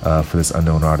for this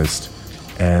unknown artist.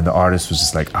 And the artist was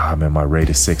just like, man, my rate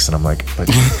is 6. And I'm like, but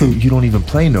you don't even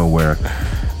play nowhere.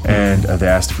 And they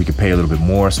asked if we could pay a little bit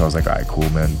more. So I was like, all right, cool,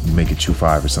 man. Make it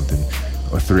 2.5 or something.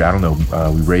 Or 3. I don't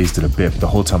know. We raised it a bit. But the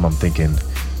whole time I'm thinking,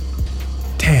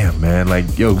 damn, man, like,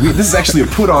 this is actually a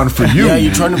put on for you. Yeah,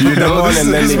 you're trying to put them on,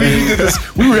 and then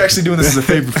we were actually doing this as a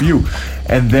favor for you.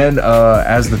 And then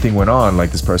as the thing went on,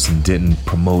 like this person didn't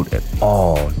promote at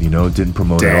all. Didn't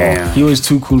promote at all. He was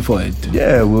too cool for it.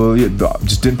 Yeah, well,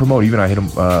 just didn't promote. Even I hit him,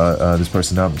 this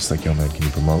person up, just like, yo, man, can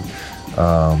you promote?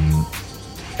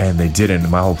 And they didn't.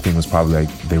 My whole thing was probably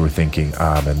like they were thinking,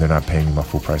 man, they're not paying me my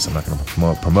full price. I'm not going to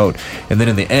promote. And then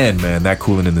in the end, man, that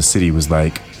Coolin' in the City was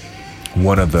like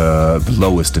one of the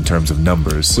lowest in terms of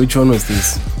numbers. Which one was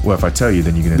this? Well, if I tell you,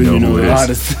 then you're gonna know who it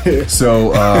is.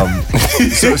 So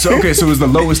it was the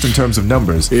lowest in terms of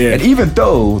numbers. Yeah. And even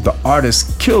though the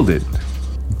artist killed it,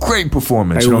 great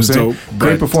performance. You know what I'm saying? Dope,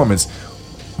 great performance.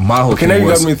 My whole thing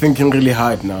was. You got me thinking really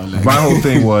hard now. Like. My whole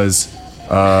thing was,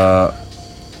 all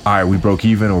right, we broke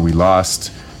even or we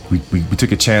lost. We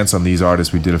took a chance on these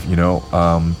artists. We did, we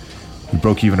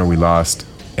broke even or we lost.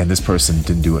 And this person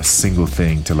didn't do a single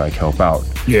thing to like help out.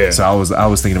 Yeah. So I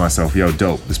was thinking to myself, yo,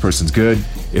 dope. This person's good.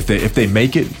 If they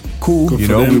make it, cool. Good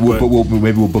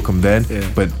maybe we'll book them then. Yeah.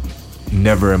 But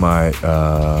never am I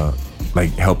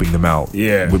like helping them out.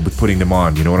 Yeah. With putting them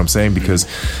on. You know what I'm saying? Because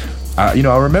I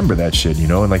remember that shit.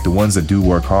 And like the ones that do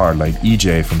work hard, like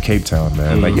EJ from Cape Town,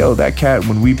 man. Like that cat,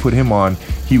 when we put him on,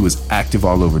 he was active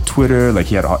all over Twitter. Like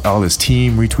he had all his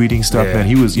team retweeting stuff, man.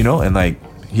 He was, and like.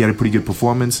 he had a pretty good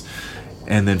performance.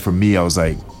 And then for me, I was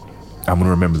like, I'm going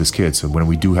to remember this kid. So when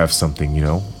we do have something, you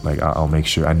know, like I'll make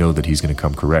sure I know that he's going to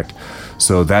come correct.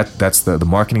 So that's the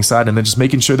marketing side. And then just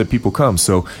making sure that people come.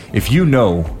 So if you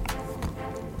know,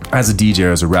 as a DJ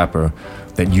or as a rapper,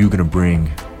 that you're going to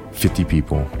bring 50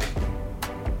 people,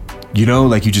 you know,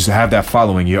 like you just have that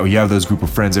following, you have those group of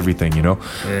friends, everything, you know,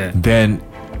 then,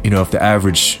 you know, if the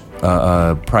average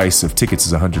price of tickets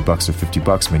is $100 or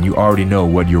 $50, man, you already know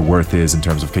what your worth is in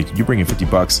terms of, okay, you bring in $50,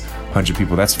 100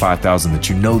 people, that's 5,000 that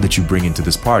you know that you bring into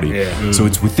this party. So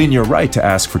it's within your right to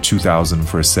ask for 2,000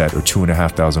 for a set or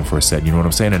 2,500 for a set. You know what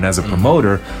I'm saying? And as a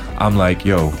promoter, I'm like,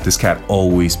 yo, this cat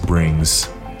always brings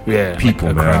people,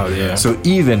 like man. Crowd, so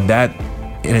even that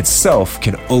in itself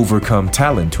can overcome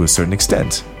talent to a certain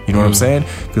extent. You know what I'm saying?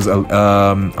 Because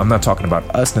I'm not talking about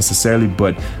us necessarily,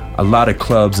 but a lot of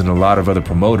clubs and a lot of other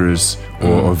promoters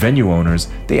or venue owners,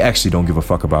 they actually don't give a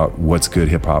fuck about what's good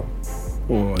hip hop.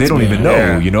 They don't even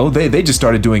know, you know? They just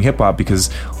started doing hip hop because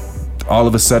all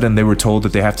of a sudden they were told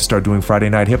that they have to start doing Friday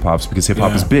night hip hops because hip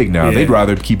hop is big now. They'd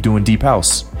rather keep doing deep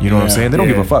house. You know what I'm saying? They don't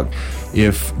give a fuck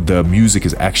if the music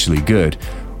is actually good.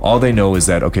 All they know is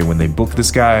that, okay, when they book this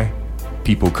guy,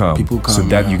 people come. So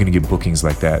that you're gonna get bookings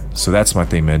like that. So that's my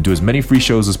thing, man. Do as many free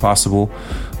shows as possible,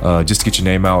 just to get your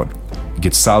name out,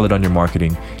 get solid on your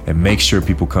marketing, and make sure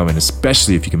people come. And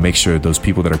especially if you can make sure those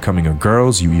people that are coming are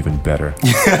girls, you even better.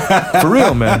 For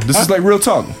real, man. This is like real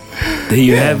talk. There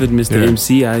you have it, Mr.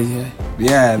 MC.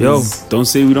 Yo, don't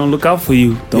say we don't look out for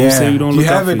you. Don't say we don't look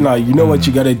out for you. You have it now. You know what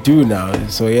you gotta do now.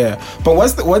 So but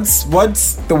what's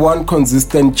the one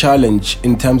consistent challenge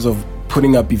in terms of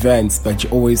putting up events that you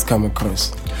always come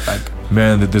across? Like,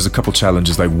 man, there's a couple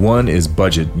challenges. Like, one is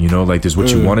budget, you know, like there's what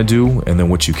you want to do and then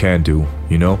what you can do,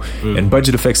 you know. And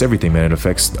budget affects everything, man. It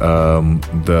affects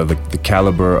the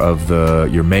caliber of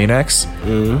your main acts,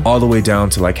 all the way down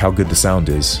to like how good the sound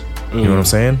is. You know what I'm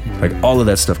saying? Like all of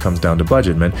that stuff comes down to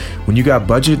budget, man. When you got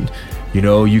budget, you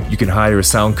know, you can hire a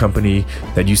sound company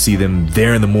that you see them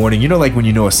there in the morning. You know, like when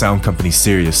you know a sound company's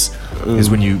serious is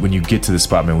when you get to the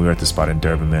spot, man. We were at the spot in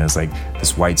Durban, man. It's like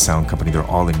this white sound company. They're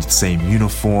all in the same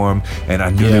uniform, and I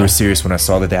knew they were serious when I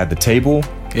saw that they had the table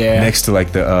next to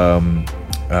like the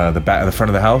front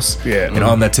of the house, and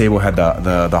on that table had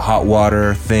the hot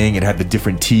water thing. It had the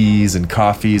different teas and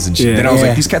coffees and shit. Then I was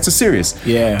like, these cats are serious.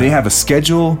 They have a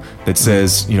schedule that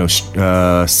says, you know,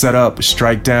 set up,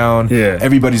 strike down.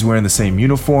 Everybody's wearing the same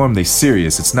uniform. They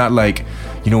serious. It's not like,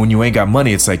 you know, when you ain't got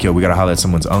money, it's like, yo, we gotta holler at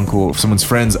someone's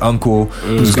friend's uncle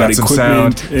who's got some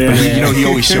sound. But you know, he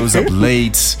always shows up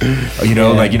late. You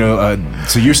know, like, you know,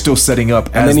 so you're still setting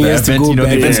up as the event. You know,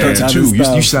 the event starts at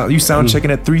 2. You sound checking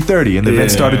at 3:30, and the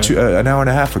event started an hour and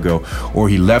a half ago. Or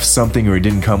he left something, or he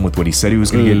didn't come with what he said he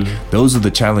was gonna get. Those are the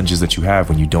challenges that you have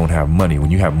when you don't have money. When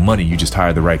you have money, you just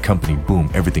hire the right company. Boom,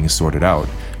 everything is sorted out.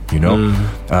 You know,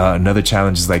 another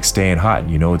challenge is like staying hot.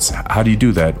 You know, it's how do you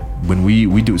do that? When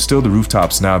we do still the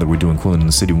rooftops now that we're doing Coolin' in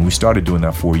the City. When we started doing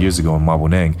that 4 years ago in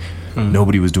Maboneng,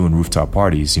 nobody was doing rooftop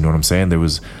parties. You know what I'm saying? There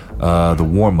was the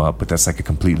warm up, but that's like a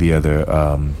completely other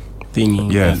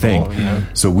thing.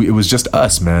 So it was just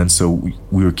us, man. So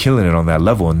we were killing it on that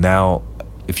level. And now,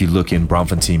 if you look in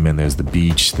Braamfontein, man, there's the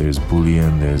beach, there's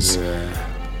Bullion, there's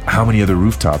how many other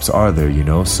rooftops are there? You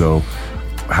know, so.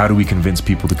 How do we convince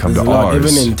people to come to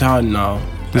ours? Even in town now.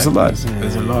 There's a lot.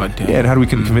 There's a lot. Yeah, and how do we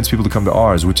convince people to come to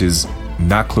ours, which is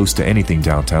not close to anything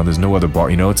downtown? There's no other bar.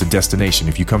 You know, it's a destination.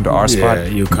 If you come to our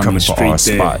spot, you're coming to our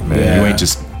spot, man. You ain't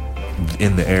just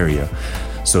in the area.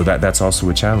 So that's also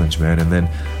a challenge, man. And then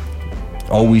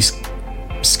always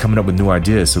just coming up with new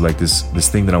ideas. So like this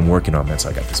thing that I'm working on, man. So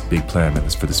I got this big plan, man.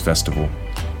 It's for this festival.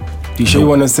 You sure you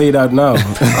want to say that now?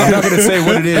 I'm not going to say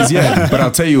what it is yet, but I'll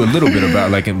tell you a little bit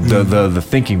about like the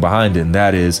thinking behind it, and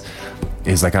that is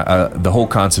like the whole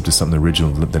concept is something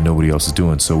original that nobody else is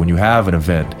doing. So when you have an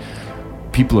event,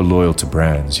 people are loyal to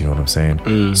brands. You know what I'm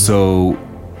saying? So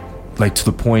like to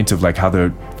the point of like how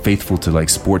they're faithful to like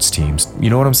sports teams. You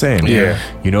know what I'm saying? Yeah.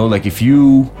 You know, like if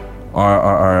you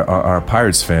are a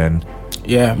Pirates fan.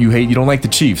 You don't like the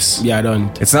Chiefs. Yeah, I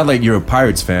don't. It's not like you're a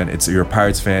Pirates fan. You're a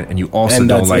Pirates fan and you also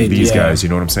don't like these guys. You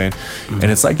know what I'm saying? And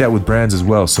it's like that with brands as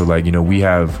well. So like, you know, we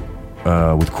have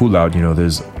with Cool Out, you know,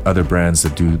 there's other brands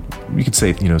that do, you could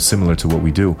say, you know, similar to what we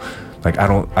do. Like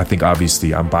I think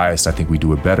obviously I'm biased. I think we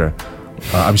do it better.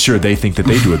 I'm sure they think that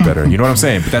they do it better. You know what I'm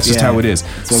saying? But that's just how it is.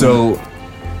 So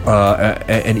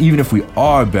and even if we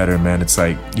are better, man, it's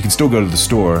like you can still go to the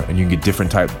store and you can get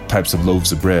different types of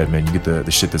loaves of bread, man. You get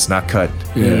the shit that's not cut.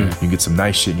 You can get some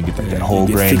nice shit. You get that whole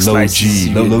grain,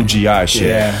 low GI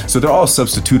shit. So they're all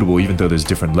substitutable, even though there's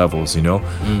different levels, you know.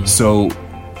 So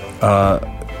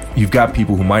you've got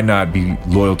people who might not be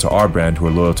loyal to our brand who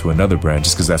are loyal to another brand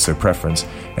just because that's their preference,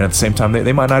 and at the same time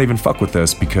they might not even fuck with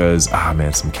us because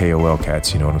some KOL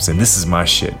cats, you know what I'm saying, this is my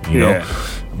shit, you know,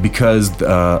 because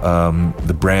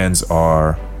the brands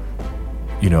are,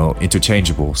 you know,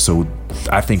 interchangeable. So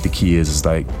I think the key is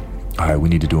like, all right, we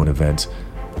need to do an event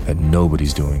that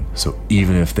nobody's doing, so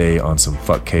even if they on some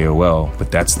fuck KOL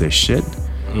but that's their shit,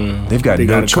 they've got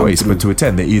no choice but to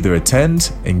attend. They either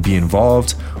attend and be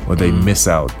involved or they miss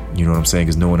out, you know what I'm saying,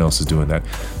 because no one else is doing that.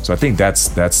 So I think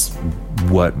that's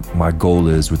what my goal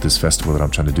is with this festival that I'm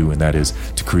trying to do, and that is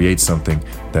to create something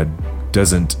that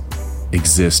doesn't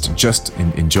exist just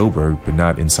in Joburg but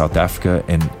not in South Africa,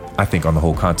 and I think on the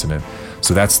whole continent.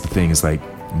 So that's the thing, is like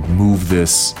move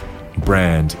this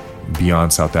brand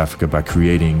beyond South Africa by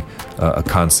creating a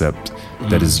concept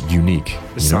that is unique.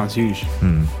 This sounds huge.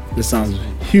 This sounds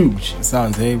huge. It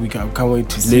sounds, hey, can't wait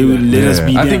to see let us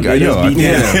be there. I think,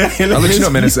 I'll let you know,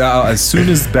 man. As soon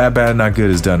as Bad Not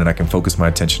Good is done and I can focus my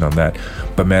attention on that.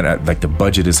 But man, like the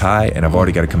budget is high and I've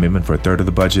already got a commitment for a third of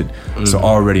the budget. So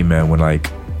already, man, when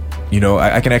like, you know,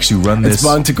 I can actually run this. It's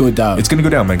bound to go down. It's going to go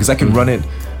down, man, because I can run it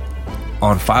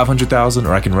on 500,000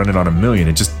 or I can run it on $1 million.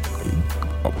 It just,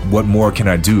 what more can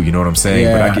I do? You know what I'm saying?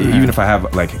 Yeah. But even if I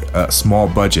have like a small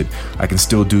budget, I can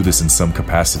still do this in some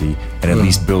capacity and at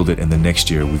least build it. And the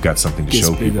next year we've got something to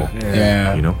show people.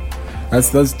 Yeah, you know,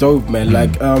 that's dope, man.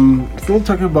 Like, still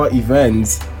talking about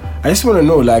events, I just want to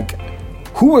know, like,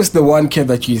 who was the one kid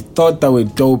that you thought that were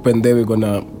dope and they were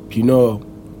gonna, you know,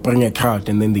 bring a crowd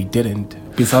and then they didn't?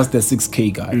 Besides the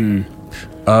 6K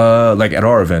guy. Like at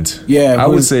our event, I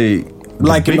would say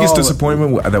the biggest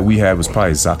disappointment that we had was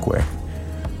probably Zakwe.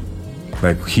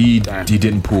 Like he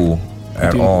didn't pull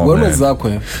at all. When man. was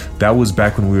Zakwe? That was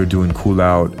back when we were doing Cool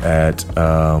Out at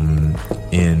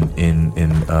in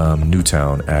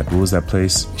Newtown at, what was that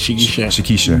place?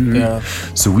 Shikisha. Yeah.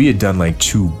 So we had done like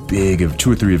two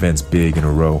or three events big in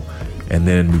a row, and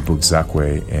then we booked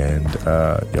Zakwe, and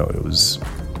it was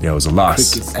a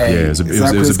loss. It was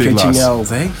a big loss.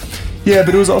 Else, eh? Yeah,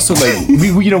 but it was also like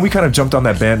we kind of jumped on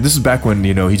that band. This is back when,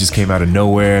 you know, he just came out of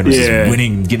nowhere and was just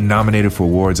winning, getting nominated for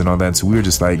awards and all that. So we were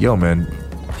just like, yo, man,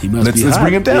 let's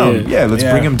bring him down. Let's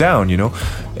bring him down, you know.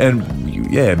 And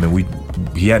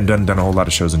he hadn't done a whole lot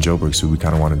of shows in Joburg, so we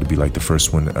kind of wanted to be like the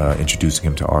first one introducing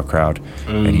him to our crowd,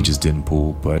 and he just didn't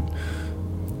pull. But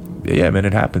yeah, man,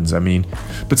 it happens. I mean,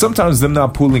 but sometimes them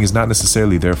not pulling is not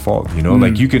necessarily their fault, you know.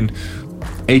 Like you can,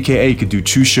 AKA could do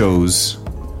 2 shows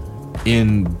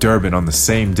in Durban on the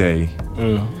same day,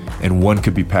 and one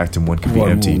could be packed and one could be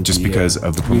empty just because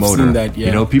of the promoter. We've seen that,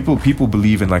 you know, people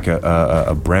believe in like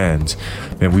a brand.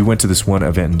 And we went to this one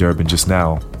event in Durban just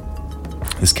now.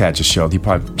 This cat just shelled. He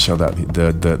probably shelled out.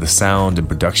 The sound and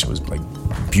production was like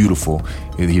beautiful.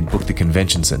 He had booked the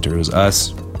convention center. It was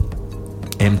us,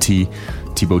 MT,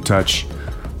 Thibaut Touch,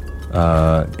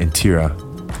 and Tira,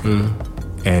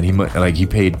 and he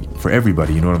paid for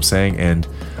everybody. You know what I'm saying? And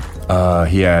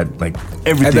he had like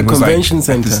everything at the was convention like,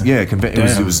 center.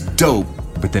 It was dope,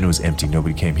 but then it was empty.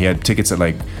 Nobody came. He had tickets at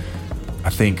like, I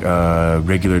think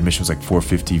regular admission was like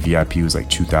 $450, VIP was like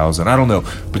 $2,000. I don't know,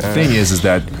 but the thing is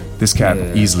that this cat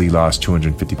easily lost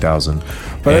 $250,000.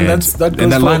 But and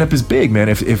that lineup is big, man.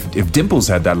 If Dimples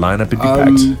had that lineup, it'd be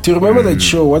packed. Do you remember that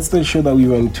show? What's the show that we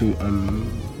went to?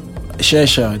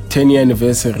 Shesha 10-year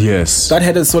anniversary. Yes, that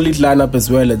had a solid lineup as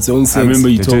well at Zone 6. I remember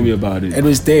you told me about it. It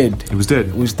was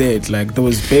dead. Like there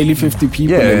was barely 50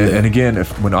 people. Yeah, in there. and again,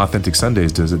 when Authentic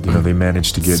Sundays does it, you know, they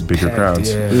manage to get bigger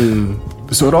crowds.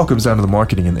 So it all comes down to the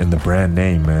marketing and the brand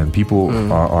name, man. People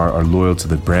are loyal to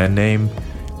the brand name,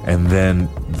 and then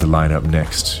the lineup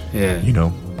next. Yeah, you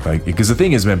know, like, because the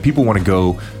thing is, man, people want to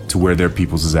go to where their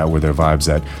people's is at, where their vibe's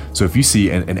at. So if you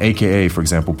see an AKA, for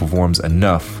example, performs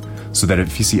enough, so that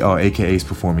if you see, AKA is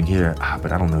performing here,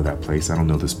 but I don't know that place, I don't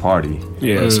know this party.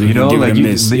 Yeah, so you know, like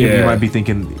you might be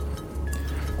thinking,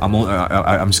 I'm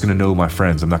just gonna know my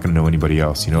friends. I'm not gonna know anybody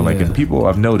else. You know, like, and people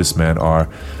I've noticed, man, are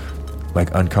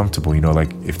like uncomfortable. You know,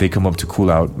 like if they come up to Cool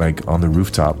Out like on the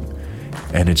rooftop,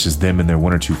 and it's just them and their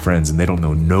 1 or 2 friends, and they don't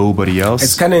know nobody else.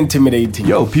 It's kind of intimidating.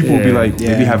 Yo, people will be like,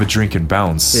 maybe have a drink and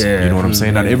bounce. You know what I'm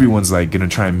saying? Not everyone's like gonna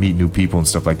try and meet new people and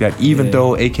stuff like that, even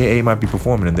though AKA might be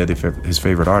performing and they're his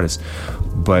favorite artist.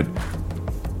 But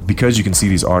because you can see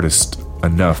these artists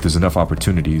enough, there's enough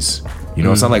opportunities. You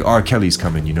know, it's not like R. Kelly's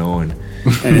coming, you know, and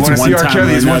you want to see R.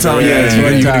 Kelly, it's one time.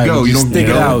 You're gonna go. You don't stick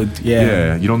it out.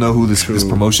 Yeah, you don't know who this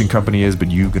promotion company is, but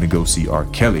you're gonna go see R.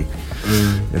 Kelly.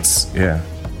 It's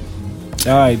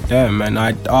Alright, damn, man.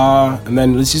 And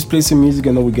then let's just play some music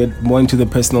and then we get more into the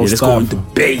personal stuff. Let's go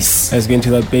into bass. Let's get into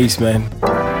that bass, man.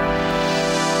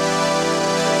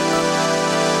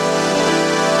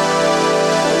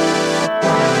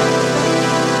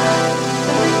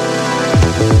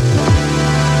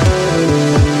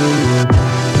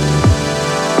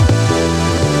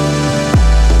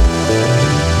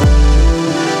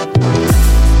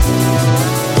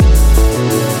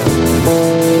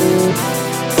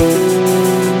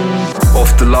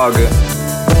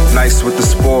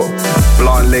 sport.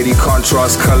 Blonde lady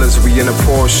contrast colors, we in a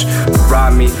Porsche.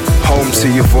 Ride me home to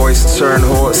your voice, turn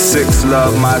horse. 6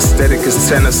 love, my aesthetic is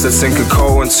tennis, let's sink a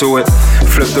coal into it.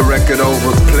 Flip the record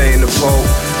over, playing the pole.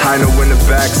 Heino in the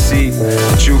backseat,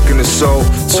 juke in the soul.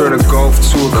 Turn a Golf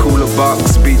to a cooler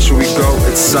box, beach where we go.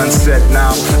 It's sunset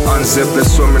now, unzip,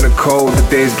 let's swim in the cold. The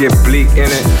days get bleak in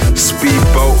it.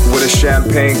 Speedboat with a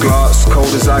champagne glass, cold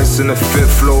as ice in the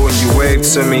 5th floor. And you wave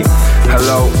to me,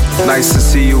 hello, nice to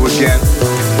see you again.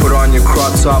 Put on your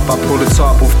crop top, I pull the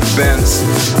top off the Benz.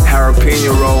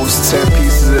 Jalapeno rolls, 10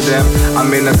 pieces of them.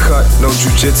 I'm in the cut, no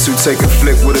jujitsu, take a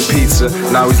flick with a pizza.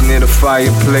 Now he's near the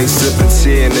fireplace, sipping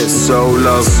tea and it's so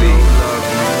lovely.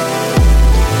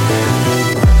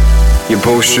 Your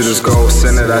bullshitters go,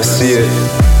 send it, I see it.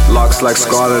 Locks like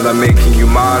scarlet, I'm making you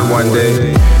mine one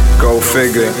day. Go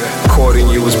figure, courting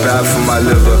you was bad for my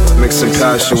liver. Mixing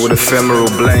passion with ephemeral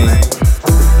blame.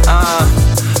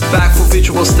 Back for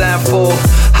future will stand for.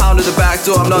 Hound to the back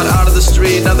door, I'm not out of the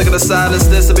street. Nothing gonna silence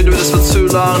this, I've been doing this for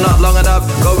too long. Not long enough,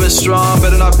 going strong.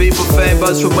 Better not be for fame,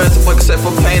 but from where to fuck except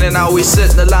for pain. And now we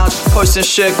sit in the lounge, posting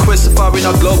shit. Quiz safari,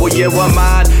 not global, yeah, one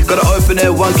mind. Gotta open it,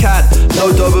 one cat,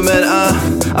 no Doberman,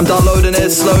 I'm downloading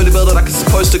it, slowly building like I'm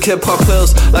supposed to. Kid pop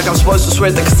pills, like I'm supposed to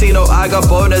swear at the casino. I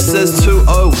got bonuses,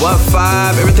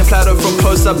 2015. Everything flattered from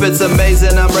close up, it's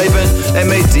amazing. I'm raving,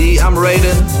 MAD, I'm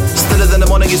raiding. Stiller than the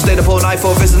morning, you stayed up all night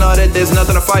for. If it's not it, there's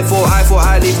nothing to fight for. I thought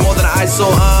I leave more than I saw.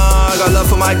 I got love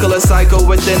for Michael, a cycle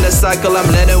within the cycle.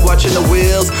 I'm Lennon watching the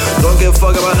wheels. Don't give a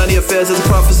fuck about none of your fears. It's a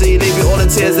prophecy, leave you all in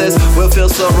tears. This will feel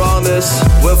so wrong. This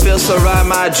will feel so right.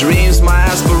 My dreams, my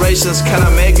aspirations. Can I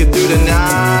make it through the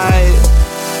night?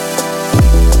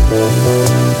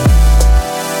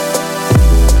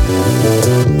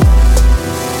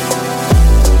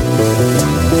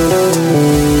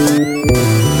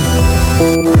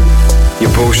 Your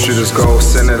bullshitters go,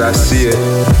 send it, I see it.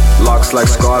 Locks like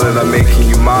scarlet, I'm making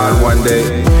you mine one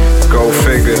day. Go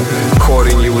figure,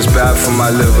 courting you was bad for my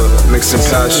liver. Mixing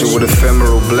passion with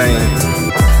ephemeral blame.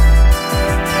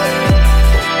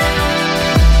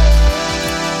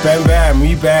 Bam bam,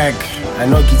 we back. I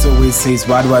know kids always says,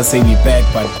 why do I say we back?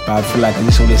 But I feel like I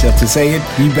just always have to say it,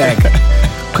 we back.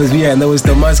 Cause yeah, and there was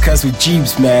the Muscus with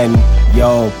Jeeps, man.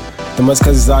 Yo, the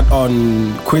Muscus is out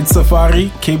on Quid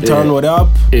Safari, Cape Town, yeah. What up?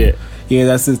 Yeah,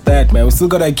 that's just that, man. We still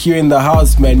got Akio in the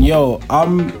house, man. Yo,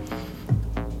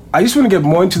 I just want to get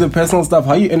more into the personal stuff.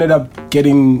 How you ended up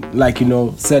getting, like, you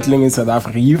know, settling in South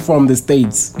Africa. You from the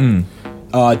States,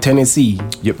 Tennessee,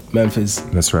 Memphis.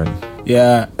 That's right.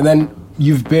 Yeah, and then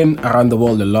you've been around the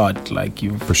world a lot, like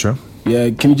you. For sure.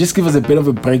 Yeah, can you just give us a bit of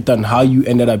a breakdown how you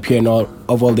ended up here and all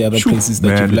the other places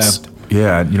that you've left?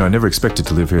 Yeah, you know, I never expected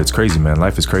to live here. It's crazy, man.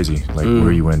 Life is crazy, like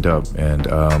where you end up. And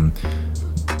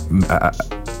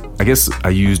I guess I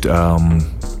used, I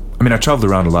traveled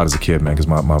around a lot as a kid, man, because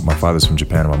my father's from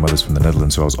Japan and my mother's from the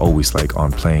Netherlands, so I was always like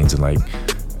on planes and like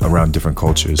around different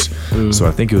cultures. So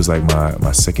I think it was like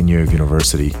my second year of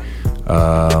university.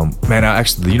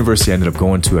 The university I ended up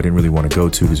going to, I didn't really want to go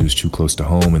to because it was too close to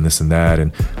home and this and that,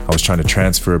 and I was trying to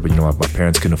transfer, but you know, my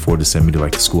parents couldn't afford to send me to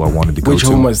like the school I wanted to go to. Which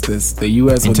home was this? The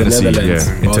US or the Netherlands?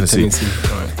 Yeah, in Tennessee.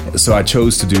 Right. So I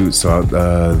chose to do,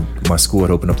 my school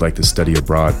had opened up like this study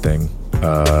abroad thing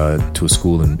to a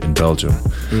school in Belgium.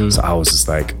 So I was just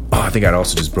like, I think I'd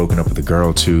also just broken up with a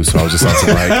girl too, so I was just on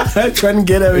some like trying to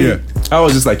get away. Yeah, I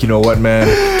was just like, you know what, man,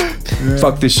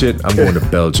 fuck this shit, I'm going to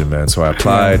Belgium, man. So I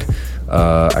applied.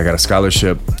 I got a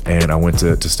scholarship and I went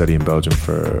to study in Belgium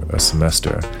for a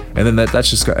semester, and then that's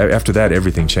just after that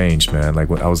everything changed, man. Like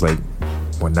when I was like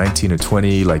 19 or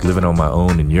 20, like living on my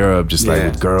own in Europe, just like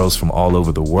with girls from all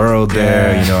over the world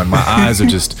there, you know, and my eyes are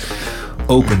just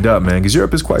opened up, man, because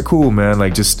Europe is quite cool, man.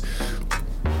 Like just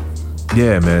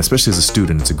man, especially as a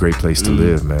student, it's a great place to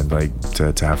live, man, like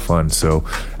to have fun. So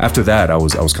after that I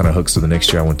was kind of hooked. So the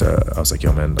next year I was like,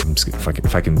 yo, man, I'm just, if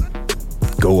I can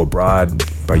go abroad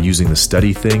by using the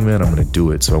study thing, man, I'm gonna do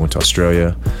it. So I went to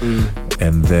Australia,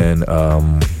 and then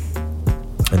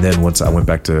once I went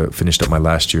back to finished up my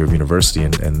last year of university,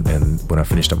 and when I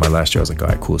finished up my last year, I was like, all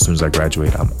right, cool, as soon as I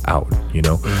graduate, I'm out, you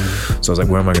know. So I was like,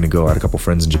 where am I gonna go? I had a couple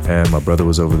friends in Japan, my brother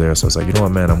was over there, so I was like, you know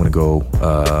what, man, I'm gonna go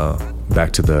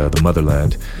back to the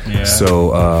motherland.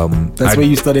 So that's where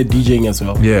you started DJing as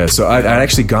well. Yeah, so I'd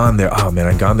actually gone there. Oh man,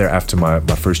 I'd gone there after my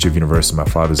first year of university. My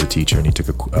father's a teacher and he took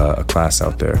a class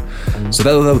out there. So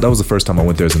that was the first time I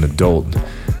went there as an adult,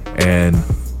 and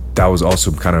that was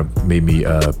also kind of made me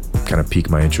kind of pique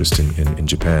my interest in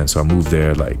Japan. So I moved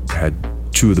there, like had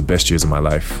 2 or 3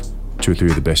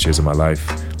 of the best years of my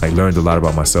life. Like learned a lot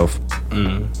about myself.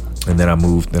 And then I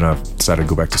moved, then I decided to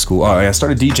go back to school. I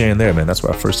started DJing there, man. That's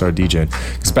where I first started DJing.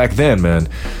 Because back then, man,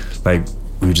 like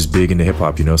we were just big into hip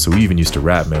hop, you know. So we even used to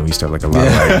rap, man. We used to have like a lot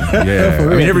of like,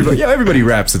 I mean, everybody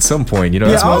raps at some point, you know.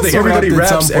 That's one thing. Everybody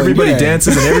raps, everybody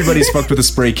dances, and everybody's fucked with a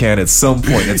spray can at some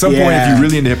point. At some point, if you're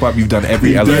really into hip hop, you've done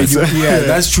every element. Yeah,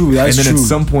 that's true. And then at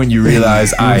some point, you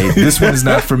realize, this one's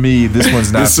not for me. This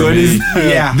one's not for me.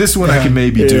 This one I can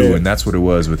maybe do, and that's what it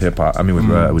was with hip hop. I mean,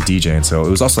 with DJing. So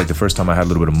it was also like the first time I had a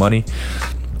little bit of money.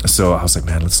 So I was like,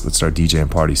 man, let's start DJing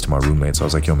parties to my roommates. So I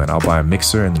was like, yo, man, I'll buy a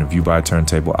mixer, and then if you buy a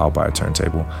turntable, I'll buy a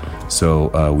turntable.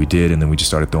 So we did, and then we just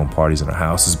started throwing parties in our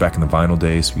house. This is back in the vinyl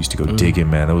days. We used to go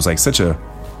digging, man. It was like such a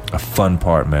fun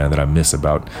part, man, that I miss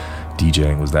about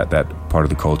DJing was that part of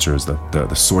the culture is the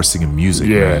sourcing of music,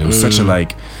 man. It was such a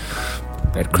like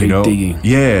that crate digging.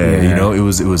 Yeah, you know, it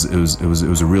was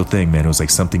a real thing, man. It was like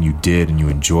something you did and you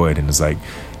enjoyed, and it's like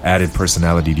added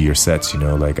personality to your sets, you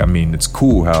know. Like, I mean, it's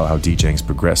cool how DJing's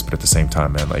progressed, but at the same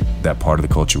time, man, like that part of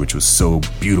the culture which was so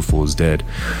beautiful is dead,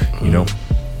 you know.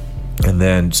 And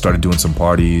then started doing some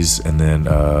parties, and then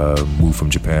moved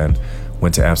from Japan,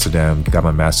 went to Amsterdam, got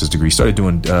my master's degree, started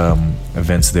doing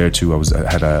events there too. I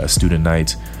had a student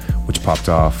night which popped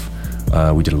off.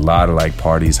 We did a lot of like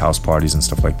parties, house parties and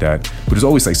stuff like that, but it was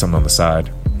always like something on the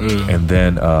side. And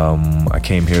then I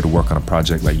came here to work on a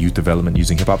project like youth development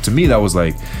using hip hop. To me, that was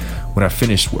like when I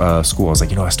finished school, I was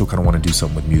like, you know, I still kind of want to do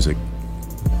something with music,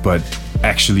 but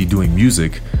actually doing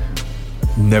music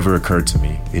never occurred to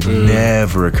me. It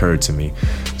never occurred to me.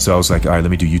 So I was like, all right, let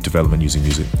me do youth development using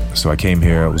music. So I came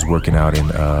here. I was working out in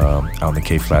the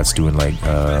K Flats doing like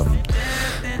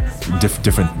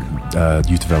different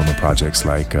youth development projects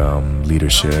like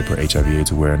leadership or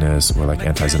HIV/AIDS awareness or like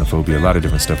anti-xenophobia, a lot of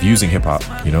different stuff using hip hop,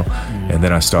 you know. And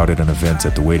then I started an event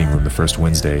at the Waiting Room the first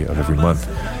Wednesday of every month,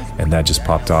 and that just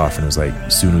popped off. And it was like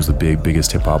soon it was the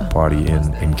biggest hip hop party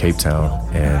in Cape Town.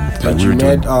 And like, we were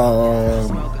doing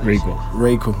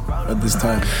Reiko at this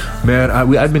time. Man,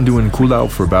 I'd been doing Cool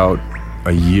Out for about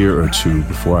a year or two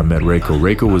before I met Reiko.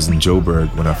 Reiko was in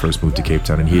Joburg when I first moved to Cape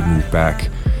Town, and he had moved back.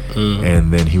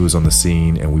 And then he was on the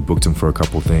scene, and we booked him for a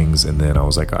couple things, and then I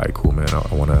was like, all right, cool, man,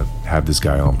 I want to have this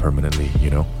guy on permanently, you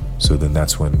know. So then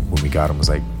that's when we got him. It was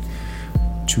like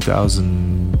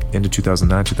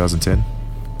 2009, 2010.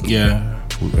 And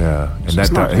that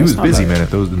time, he was busy, man.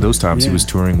 In those times, he was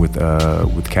touring with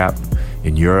Cap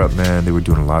in Europe, man. They were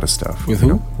doing a lot of stuff with who?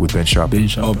 Know, with Ben Sharp. Ben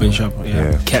Sharp,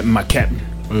 yeah. Captain.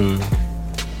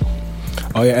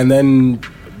 Oh yeah, and then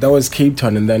that was Cape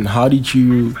Town, and then how did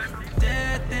you?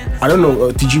 I don't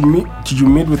know. Did you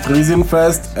meet with Reason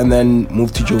first and then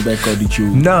move to Joburg, or did you?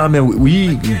 No, I mean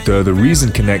the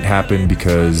Reason Connect happened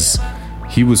because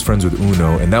he was friends with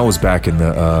Uno, and that was back in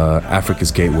the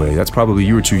Africa's Gateway. That's probably,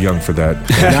 you were too young for that.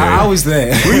 Nah, I was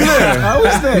there. Were you there? I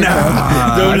was there.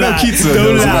 Don't lie.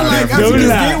 Africa's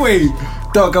Gateway.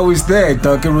 Dog, I was there.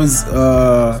 Dog, it was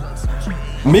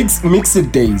Mix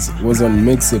It Days was on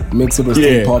Mix It. Mix It was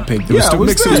still popping. It was still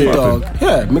Mix It was popping.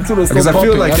 Yeah, Mix It was still popping. Because I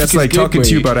feel like that's like talking to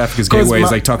you about Africa's Gateway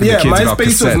is like talking to kids about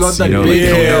cassettes. Was not that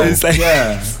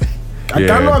big. I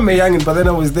don't know I'm young, but then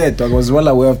I was there, dog. I was well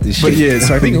aware of this shit. But yeah,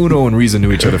 so I think Uno and Reason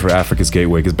knew each other for Africa's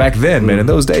Gateway, because back then, man, in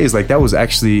those days, like that was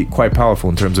actually quite powerful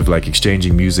in terms of like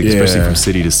exchanging music, especially from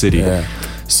city to city.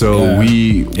 So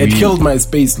it killed my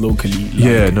space locally.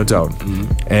 Yeah, no doubt.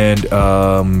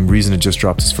 And Reason had just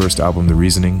dropped his first album, The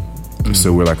Reasoning.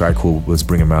 So we're like, all right, cool, let's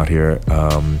bring him out here.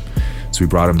 So we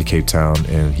brought him to Cape Town,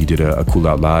 and he did a Cool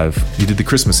Out Live. He did the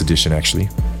Christmas edition, actually.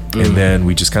 And then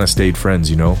we just kind of stayed friends,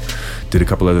 you know, did a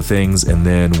couple other things. And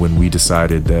then when we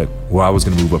decided that, well, I was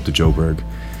going to move up to Joburg.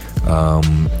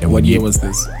 And what year was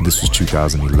this? This was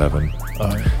 2011.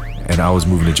 And I was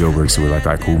moving to Joburg, so we're like,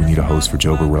 all right, cool, we need a host for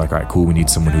Joburg. We're like, all right, cool, we need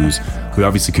someone we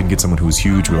obviously couldn't get someone who was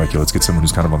huge. We're like, yo, let's get someone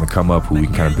who's kind of on the come up, who we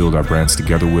can kind of build our brands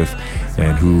together with,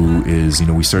 and who is, you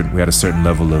know, we had a certain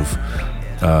level of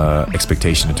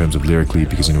expectation in terms of lyrically,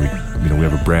 because you know we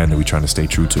have a brand that we're trying to stay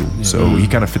true to. So he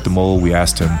kind of fit the mold. We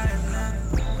asked him,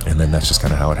 and then that's just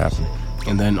kind of how it happened.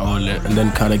 And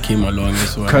then Kata came along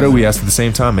as well. Kata we asked at the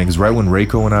same time, man, because right when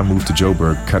Reiko and I moved to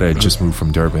Joburg, Kata had just moved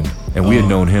from Durban, and we had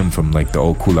known him from like the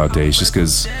old Cool Out days, just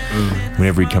because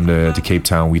whenever he'd come to Cape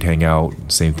Town, we'd hang out.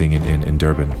 Same thing in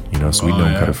Durban, you know. So we'd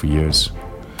known Kata for years.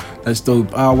 That's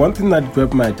dope. One thing that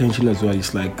grabbed my attention as well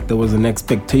is like there was an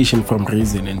expectation from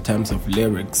Reason in terms of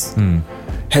lyrics.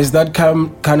 Has that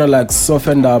kind of like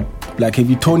softened up? Like, have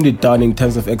you toned it down in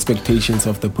terms of expectations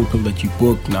of the people that you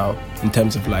book now, in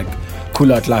terms of like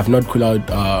Cool Out Live, not Cool Out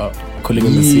Calling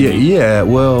in the City? Yeah.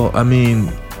 Well, I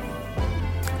mean,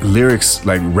 lyrics,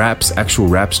 like raps, actual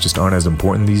raps, just aren't as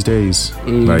important these days.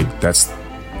 Like that's,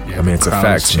 I mean, it's a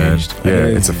fact, man. Yeah,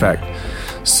 it's a fact.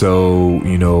 So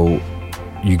you know,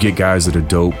 you get guys that are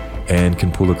dope, and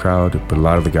can pull a crowd, but a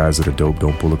lot of the guys that are dope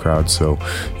don't pull a crowd. So,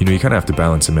 you know, you kind of have to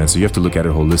balance it, man. So you have to look at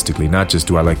it holistically, not just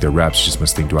do I like their raps, you just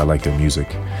must think, do I like their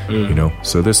music? You know,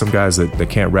 so there's some guys that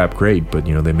can't rap great, but,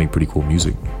 you know, they make pretty cool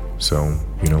music. So,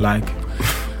 you know. Like?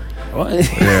 What?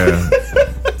 Yeah.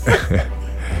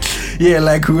 Yeah,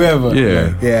 like whoever. Yeah.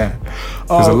 Like, yeah.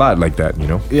 There's a lot like that, you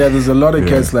know? Yeah, there's a lot of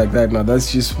cats like that now.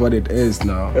 That's just what it is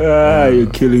now. You're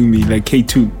killing me. Like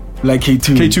K2. Like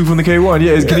K2. K2 from the K1.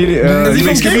 Yeah, he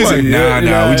makes good music.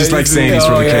 Nah, we just like saying he's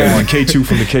from the K1. K2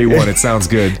 from the K1. It sounds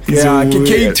good. Yeah,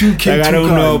 K2, K2. Like, I don't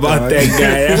know about that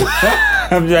guy.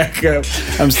 I'm like,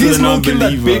 I'm still he's an looking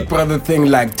that unbeliever. Big Brother thing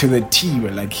like to the T,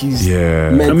 where like he's.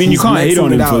 Yeah. Man, I mean, you he's can't hate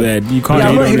on him maxing it for out. that. You can't.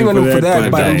 I'm not hating on him for that,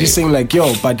 but I'm like- just saying like,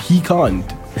 yo, but he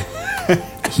can't.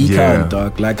 He can't,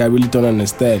 dog. Like I really don't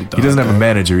understand. Dog. He doesn't have a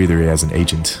manager either. He has an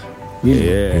agent. Really?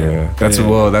 Yeah. That's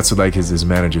what like his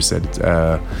manager said.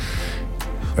 They're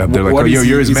like, What oh, is he?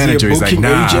 you're his Is he a manager. He's like, booking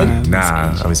nah, agent?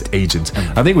 I'm his agent.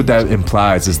 I think what that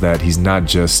implies is that he's not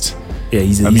just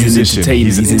he's a musician.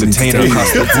 He's an entertainer entertainer.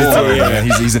 across the board. Yeah.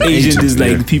 He's an Agent agent. is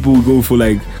like people who go for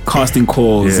like casting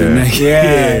calls. Yeah. And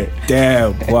like,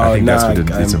 Damn. Wow. I think that's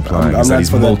what it's implying. I'm Is that not he's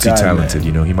for that guy, multi-talented. man.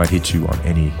 You know, he might hit you on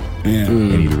any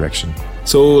direction.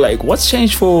 So like, what's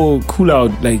changed for Cool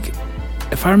Out? Like,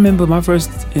 if I remember, my first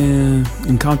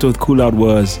encounter with Cool Out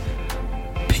was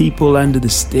People Under the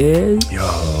Stairs.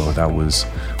 Yo, that was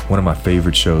one of my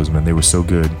favorite shows, man. They were so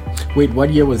good. Wait,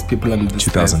 what year was People Under the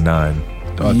Stairs? 2009.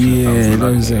 Yeah,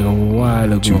 that was like a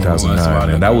while ago. 2009,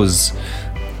 man. That was.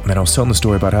 Man, I was telling the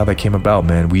story about how that came about,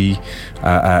 man.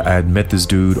 I had met this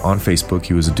dude on Facebook.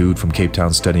 He was a dude from Cape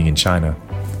Town studying in China.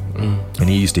 And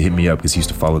he used to hit me up because he used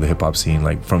to follow the hip hop scene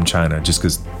like from China, just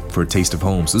because for a taste of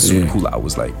home. So this is when Cool Out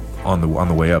was like on the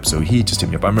way up. So he just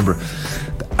hit me up. I remember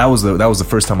that was the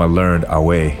first time I learned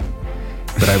Awe.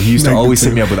 But he used to always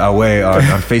hit me up with Awe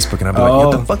on Facebook, and I'd be like,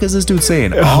 what the fuck is this dude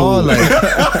saying?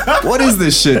 Like, what is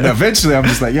this shit? And eventually I'm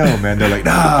just like, yo, man. They're like,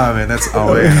 nah, man, that's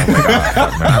Awe. And I'm like, oh,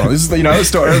 fuck, man. I don't know. This is, you know, I was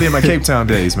still early in my Cape Town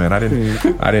days, man. I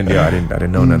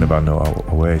didn't know nothing about no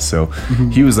Awe. So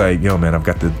he was like, yo, man, I've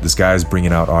got this guy's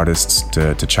bringing out artists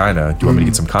to China. Do you want me to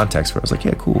get some contacts for it? I was like,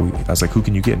 yeah, cool. I was like, who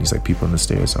can you get? And he's like, People in the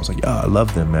Stairs. I was like, yeah, I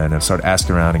love them, man. And I started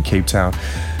asking around in Cape Town,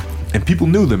 and people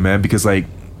knew them, man, because like,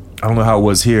 I don't know how it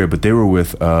was here, but they were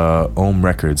with Ohm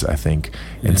Records, I think,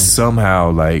 and somehow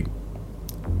like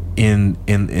in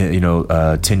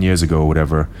 10 years ago or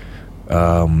whatever,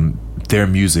 their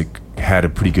music had a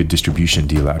pretty good distribution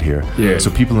deal out here. Yeah.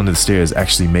 So People Under the Stairs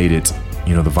actually made it.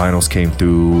 You know, the vinyls came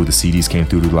through, the CDs came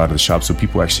through to a lot of the shops, so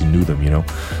people actually knew them. You know,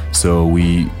 so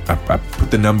I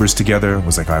put the numbers together.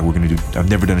 Was like, all right, we're gonna do.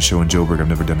 I've never done a show in Joburg. I've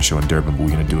never done a show in Durban, but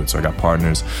we're gonna do it. So I got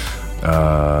partners,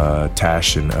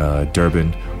 Tash and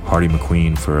Durban. Hardy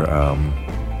McQueen for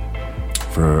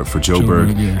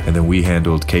Joburg, and then we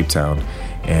handled Cape Town,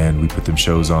 and we put them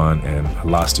shows on, and I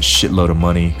lost a shitload of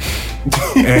money,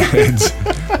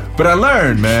 but I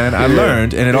learned, man. I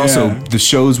learned, and it also the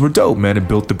shows were dope, man. It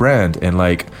built the brand, and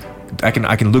like I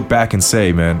can look back and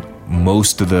say, man,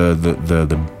 most of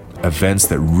the events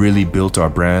that really built our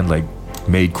brand, like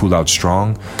made Cool Out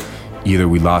strong, either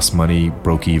we lost money,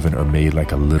 broke even, or made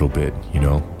like a little bit, you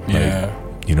know.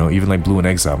 You know, even like Blue and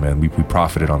Exile, man, we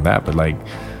profited on that, but like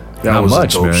that not was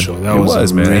much, a dope man. show. That it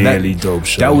was man. a And really dope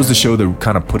show. That was the show that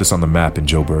kind of put us on the map in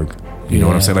Joburg. You know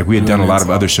what I'm saying? Like we had done a lot of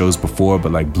other shows before,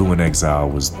 but like Blue and Exile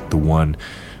was the one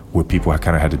where people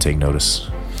kind of had to take notice.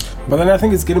 But then I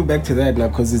think it's getting back to that now,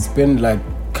 because it's been like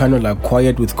kind of like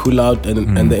quiet with Cool Out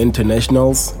and the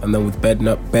internationals, and then with Bad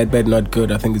Not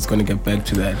Good, I think it's going to get back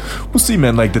to that. We'll see,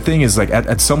 man. Like the thing is, like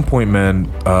at some point,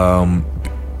 man.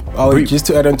 Just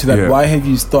to add on to that, why have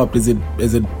you stopped? Is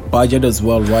it budget as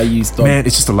well? Why you stopped? Man,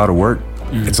 it's just a lot of work.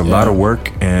 It's a lot of work,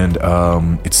 and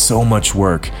it's so much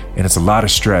work, and it's a lot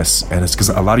of stress, and it's because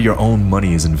a lot of your own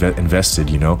money is invested.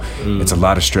 You know, it's a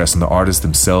lot of stress, and the artists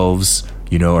themselves,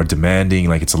 you know, are demanding.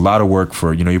 Like it's a lot of work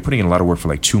for, you know, you're putting in a lot of work for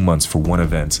like 2 months for one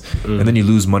event, and then you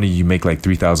lose money. You make like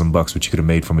 $3,000, which you could have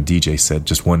made from a DJ set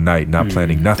just one night, not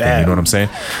planning nothing. Damn. You know what I'm saying?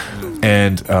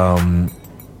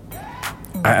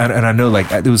 And I know, like,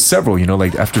 there was several, you know,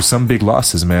 like after some big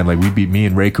losses, man, like me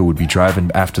and Reiko would be driving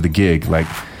after the gig, like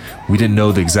we didn't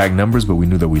know the exact numbers, but we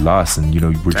knew that we lost. And, you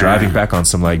know, we're driving back on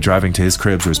some, like driving to his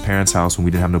cribs or his parents' house when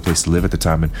we didn't have no place to live at the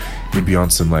time, and we'd be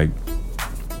on some like,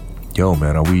 yo,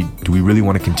 man, do we really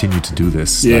want to continue to do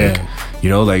this? Like, you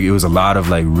know, like it was a lot of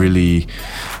like really,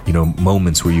 you know,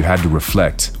 moments where you had to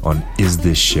reflect on, is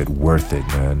this shit worth it,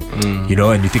 man? You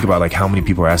know, and you think about like how many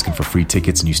people are asking for free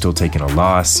tickets and you still taking a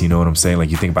loss, you know what I'm saying?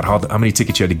 Like you think about how many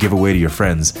tickets you had to give away to your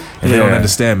friends, and they don't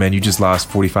understand, man, you just lost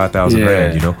 45,000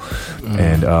 rand, you know?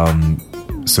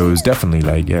 And So it was definitely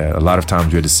like, a lot of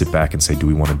times we had to sit back and say, do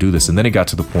we want to do this? And then it got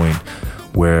to the point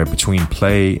where between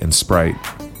Play and Sprite,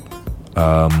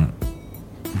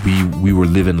 we were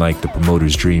living like the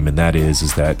promoter's dream, and that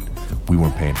is that we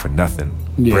weren't paying for nothing.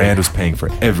 Yeah. Brand was paying for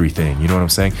everything. You know what I'm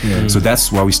saying? Yeah. So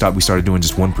that's why we started doing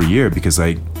just one per year, because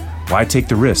like, why take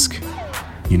the risk?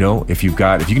 You know, if you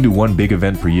can do one big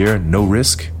event per year, no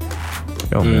risk.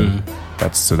 Man,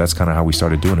 that's kind of how we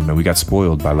started doing it, man. We got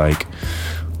spoiled by like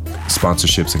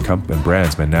sponsorships and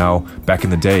brands, man. Now, back in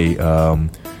the day,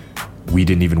 we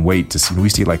didn't even wait to see. We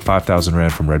used to get like 5,000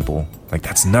 Rand from Red Bull. Like,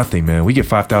 that's nothing, man. We get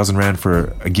 5,000 Rand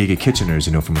for a gig at Kitchener's,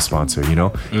 you know, from a sponsor, you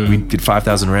know. We did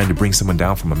 5,000 Rand to bring someone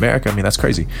down from America. I mean, that's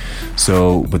crazy.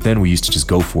 So, but then we used to just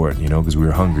go for it, you know, because we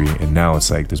were hungry. And now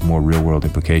it's like there's more real world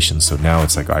implications. So now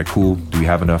it's like, all right, cool. Do we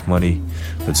have enough money?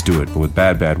 Let's do it. But with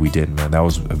Bad, we didn't, man. That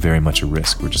was very much a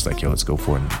risk. We're just like, yo, let's go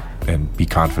for it and be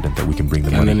confident that we can bring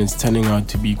the money. And then it's turning out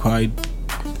to be quite...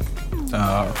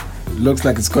 looks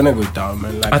like it's gonna go down,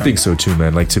 man. Like, I think so too,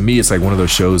 man. Like, to me, it's like one of those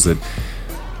shows that,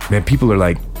 man, people are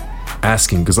like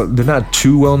asking, because they're not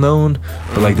too well known,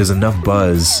 but like there's enough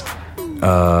buzz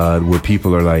where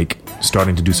people are like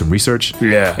starting to do some research.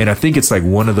 Yeah. And I think it's like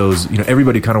one of those, you know,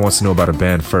 everybody kind of wants to know about a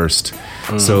band first.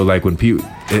 So like when people,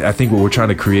 I think what we're trying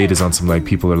to create is on some like,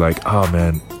 people are like, oh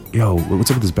man, yo,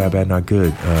 what's up with this Bad Not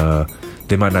Good?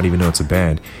 They might not even know it's a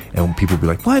band, and people be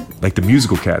like, what? Like the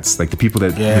musical cats, like the people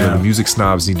that, you know, the music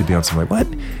snobs need to be on some like, what?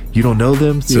 You don't know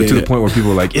them? So to the point where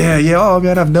people are like, yeah, oh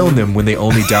man, I've known them, when they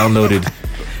only downloaded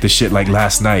the shit like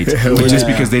last night, but just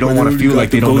because they don't want to feel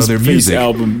like they don't know their music.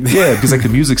 Album. Yeah, because like the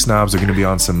music snobs are going to be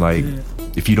on some like,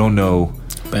 if you don't know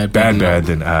Bad,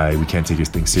 then we can't take your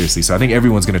thing seriously. So I think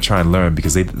everyone's going to try and learn,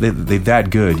 because they that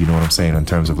good, you know what I'm saying, in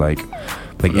terms of like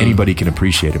anybody can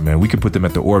appreciate it, man. We could put them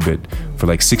at the Orbit for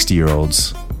like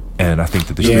 60-year-olds, and I think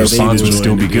that the response would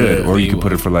still be good. Or you could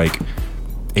put it for like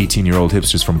 18-year-old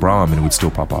hipsters from Brahm, and it would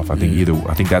still pop off. I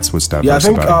think that's what's diverse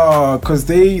about it. I think because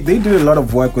they do a lot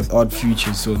of work with Odd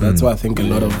Future, so that's why I think a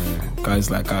lot of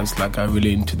guys like us are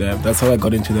really into them. That's how I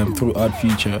got into them, through Odd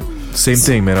Future. Same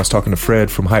thing, man. I was talking to Fred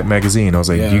from Hype Magazine. I was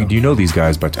like, do you know these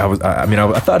guys? But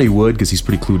I thought he would, because he's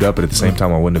pretty clued up, but at the same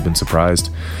time I wouldn't have been surprised.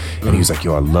 And he was like,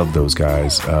 yo, I love those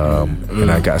guys.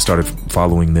 And I started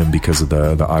following them because of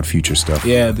the Odd Future stuff.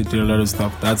 Yeah, they did a lot of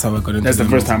stuff. That's how I got into them. That's the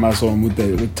first time I saw him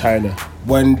with Tyler.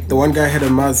 When the one guy had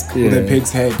a mask with a pig's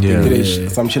head, they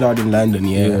did some shit out in London.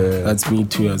 That's me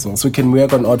too as well. So we can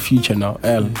work on Odd Future now.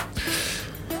 L,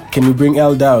 can we bring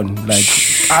L down? Like,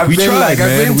 I've been telling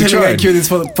Akio this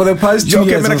for the past 2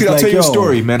 years. Man, I'll tell you a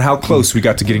story, man, how close we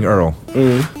got to getting Earl.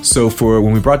 So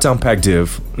when we brought down Pac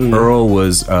Div, Earl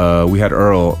was, we had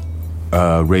Earl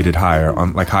rated higher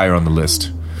on the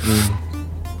list.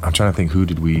 I'm trying to think, who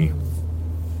did we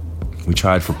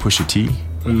tried for Pusha T.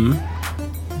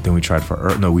 Then we tried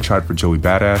for we tried for Joey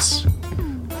Badass,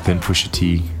 then Pusha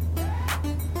T,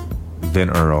 then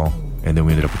Earl, and then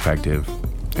we ended up with Pac Div.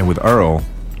 And with Earl,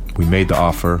 we made the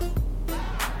offer,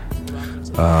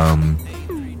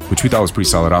 which we thought was a pretty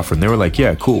solid offer, and they were like,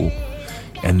 yeah, cool.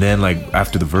 And then like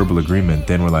after the verbal agreement,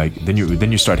 then we're like, then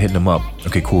you start hitting them up.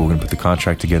 Okay, cool, we're gonna put the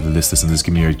contract together, this and this,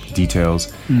 give me your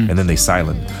details. And then they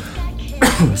silent.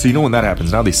 So you know when that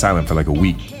happens, now they silent for like a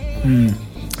week.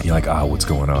 You're like, what's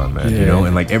going on, man? You know,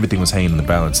 and like everything was hanging in the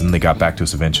balance, and then they got back to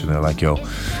us eventually, and they're like, yo,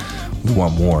 we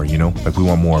want more, you know, like we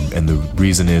want more. And the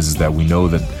reason is that we know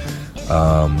that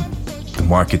the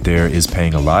market there is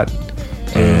paying a lot,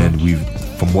 and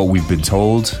from what we've been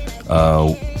told,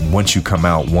 once you come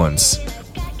out once,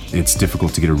 it's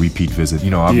difficult to get a repeat visit. You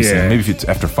know, obviously, maybe if it's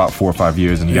after 4 or 5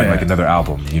 years and you got like another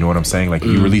album, you know what I'm saying? Like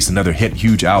you release another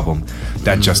huge album,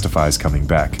 that justifies coming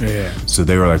back. So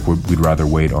they were like, we'd rather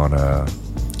wait on a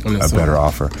better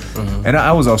offer. And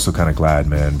I was also kind of glad,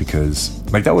 man, because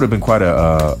like that would have been quite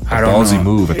a ballsy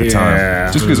move at the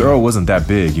time, just because Earl wasn't that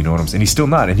big, you know what I'm saying? He's still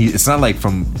not, and it's not like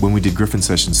from when we did Griffin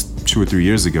sessions 2 or 3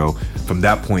 years ago. From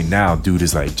that point now, dude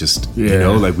is like just you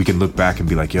know, like we can look back and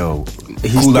be like, yo,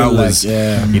 Cool Out was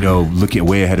you know, looking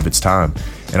way ahead of its time.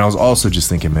 And I was also just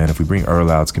thinking, man, if we bring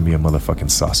Earl out, it's gonna be a motherfucking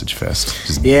sausage fest.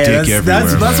 Just dick everywhere.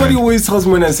 That's what he always tells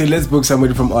me when I say let's book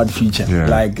somebody from Odd Future.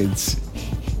 Like it's,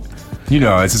 you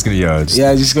know, it's just gonna it's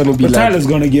just gonna be. But like, Tyler's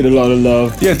gonna get a lot of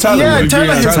love. Yeah, Tyler has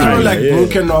kind of like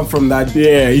broken off from that.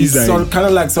 Yeah, he's like, kind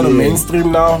of like sort of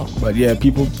mainstream now. But yeah,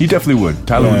 people. He definitely would.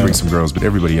 Tyler would bring some girls, but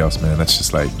everybody else, man, that's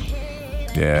just like,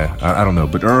 I don't know.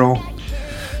 But Earl,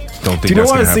 don't think. Do you know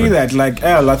that's why I gonna say happen. that? Like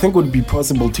L, I think it would be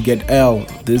possible to get L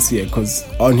this year because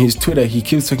on his Twitter he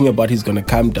keeps talking about he's gonna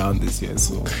come down this year.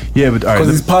 So Yeah, but all right, because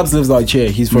his pops lives out here,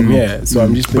 he's from here. So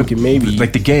I'm just thinking maybe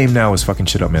like the game now is fucking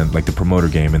shit up, man. Like the promoter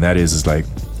game, and that is like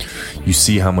you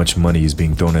see how much money is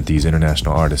being thrown at these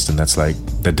international artists, and that's like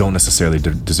that don't necessarily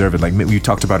deserve it. Like we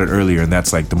talked about it earlier, and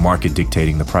that's like the market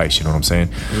dictating the price. You know what I'm saying?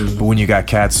 But when you got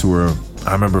cats who are,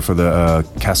 I remember for the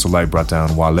Castle Light brought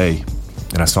down Wale,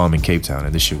 and I saw him in Cape Town,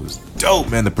 and this shit was dope,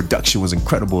 man. The production was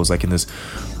incredible. It was like in this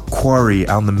quarry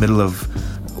out in the middle of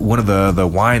one of the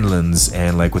winelands,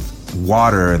 and like with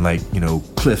water and like, you know,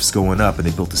 cliffs going up, and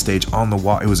they built the stage on the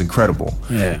water. It was incredible.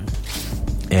 Yeah.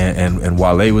 And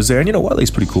Wale was there, and you know Wale's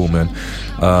pretty cool, man.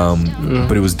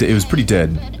 But it was pretty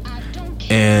dead,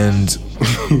 and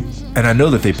and I know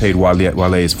that they paid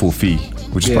Wale his full fee,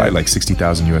 which is probably like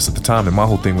 $60,000 US at the time. And my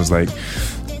whole thing was like,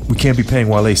 we can't be paying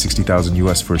Wale $60,000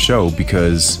 US for a show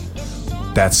because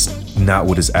that's not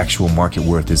what his actual market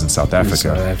worth is in South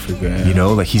Africa. You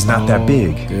know, like he's not that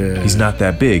big. He's not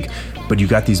that big. But you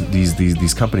got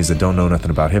these companies that don't know nothing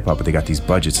about hip hop, but they got these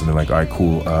budgets, and they're like, all right,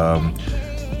 cool.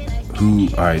 All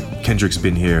right, Kendrick's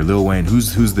been here. Lil Wayne,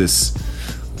 who's this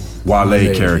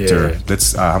Wale character?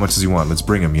 Let's how much does he want? Let's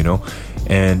bring him, you know.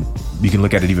 And you can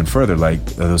look at it even further, like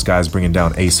those guys bringing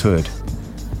down Ace Hood.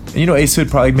 And you know, Ace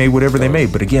Hood probably made whatever they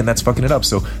made, but again, that's fucking it up.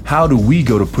 So how do we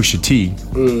go to Pusha T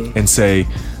and say,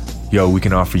 yo, we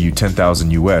can offer you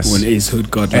 10,000 US when Ace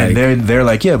Hood got and like, they're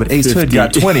like, yeah, but Ace 50. Hood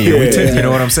got 20 and we took, you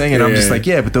know what I'm saying? And I'm just like,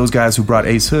 yeah, but those guys who brought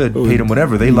Ace Hood paid him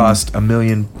whatever, they lost $1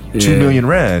 million, 2 million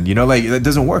rand, you know, like that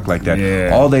doesn't work like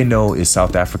that. All they know is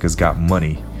South Africa's got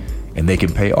money and they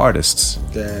can pay artists.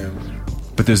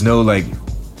 But there's no like,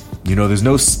 you know, there's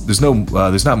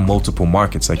not multiple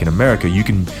markets. Like in America, you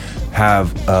can have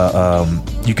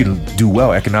you can do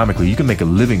well economically, you can make a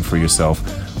living for yourself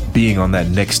being on that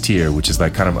next tier, which is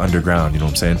like kind of underground, you know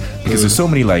what I'm saying? Because there's so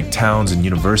many like towns and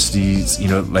universities, you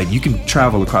know, like you can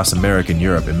travel across America and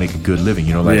Europe and make a good living,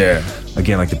 you know, like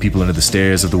again, like the People Under the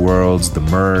Stairs of the world, the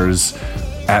Murs,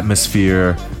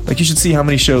 Atmosphere. Like you should see how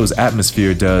many shows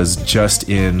Atmosphere does just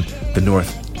in the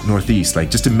Northeast, like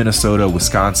just in Minnesota,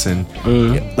 Wisconsin.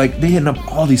 Like they hitting up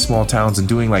all these small towns and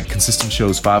doing like consistent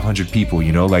shows, 500 people,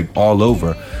 you know, like all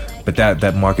over. But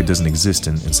that market doesn't exist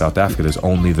in South Africa. There's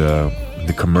only the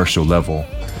commercial level.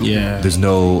 There's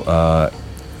no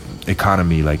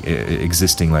economy, like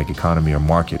existing like economy or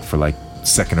market for like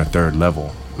second or third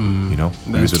level. You know,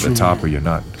 you're either at the top or you're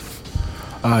not.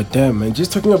 Damn, man.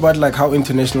 Just talking about like how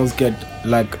internationals get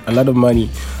like a lot of money.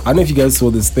 I don't know if you guys saw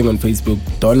this thing on Facebook.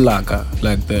 Don Laka,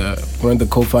 like one of the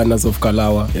co-founders of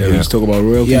Kalawa. Yeah, we just talk about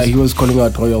royalties. Yeah, he was calling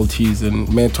out royalties and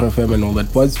Metro FM and all that.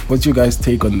 What's your guys'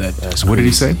 take on that? So what did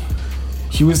he say?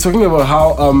 He was talking about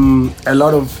how a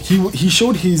lot of he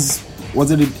showed his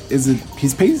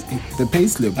his pay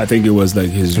slip. I think it was like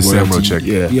his Samro check.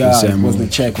 Yeah, it was the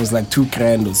check was like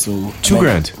 $2,000 or so.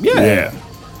 $2,000. Yeah.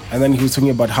 And then he was talking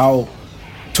about how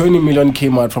 20 million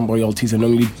came out from royalties and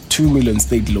only 2 million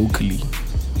stayed locally.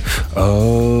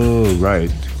 Oh,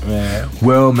 right. Yeah.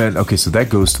 Well, man, okay, so that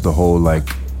goes to the whole like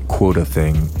quota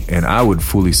thing, and I would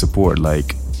fully support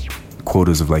like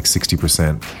quotas of like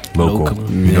 60% local.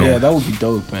 You know? Yeah, that would be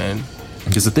dope, man.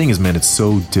 Because the thing is, man, it's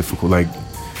so difficult. Like,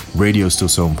 radio is still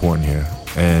so important here,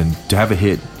 and to have a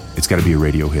hit, it's got to be a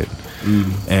radio hit.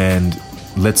 And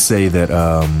let's say that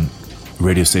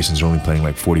radio stations are only playing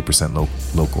like 40%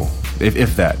 local,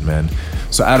 if that, man.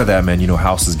 So out of that, man, you know,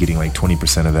 house is getting like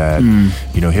 20% of that.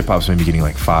 You know, hip hop's maybe getting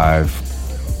like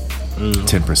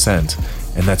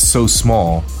 10%, and that's so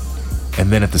small.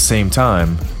 And then at the same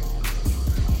time,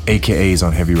 AKA is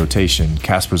on heavy rotation,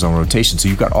 Casper's on rotation, so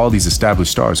you've got all these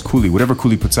established stars. Cooley, whatever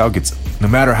Cooley puts out gets, no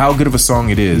matter how good of a song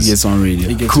it is, he gets on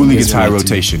radio. Cooley gets high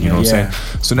rotation, you know what I'm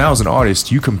saying? So now as an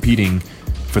artist, you competing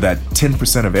for that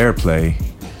 10% of airplay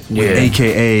with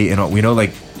AKA, and we know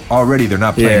like already they're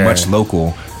not playing much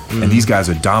local, and these guys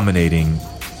are dominating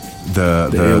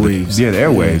the airwaves. The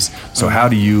airwaves. So how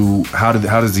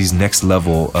does these next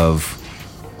level of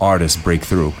artists break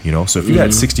through, you know? So if you had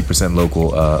 60%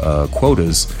 local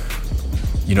quotas,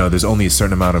 you know, there's only a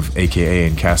certain amount of AKA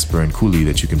and Casper and Cooley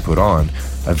that you can put on.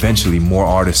 Eventually more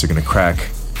artists are gonna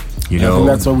crack, you know. I think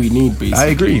that's what we need, basically. I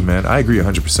agree, man. I agree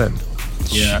 100%.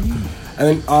 Yeah.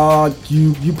 And then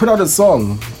you put out a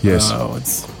song. Yes.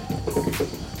 It's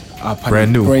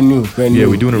brand new. Yeah,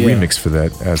 we're doing a remix for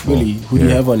that as well. Really? Who do you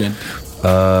have on it?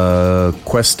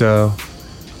 Questa,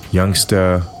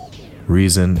 Youngster,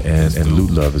 Reason, and Loot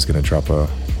Love is gonna drop a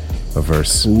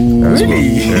verse. Ooh, as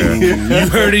really? Well. You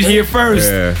heard it here first.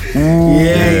 Yeah.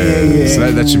 Yeah.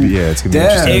 So that should be, it's gonna be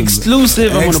interesting.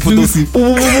 Exclusive. I'm gonna put those.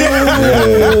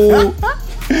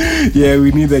 Yeah,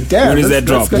 we need that. Damn, When is that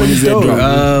drop? When is that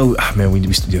drop? Man,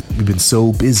 we've been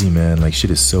so busy, man. Like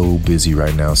shit is so busy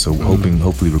right now. So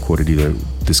hopefully record it either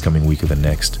this coming week or the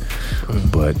next.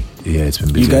 But yeah, it's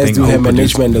been busy. You guys do have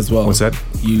management as well. What's that?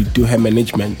 You do have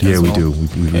management. Yeah, as we well. do.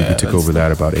 We took over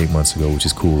that about 8 months ago, which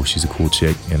is cool. She's a cool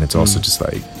chick, and it's also just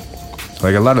like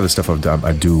a lot of the stuff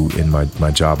I do in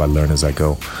my job, I learn as I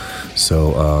go.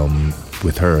 So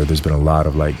with her, there's been a lot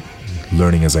of like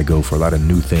learning as I go for a lot of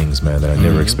new things, man, that I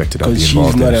never expected I'd be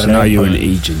involved in. So now you're an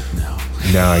agent now.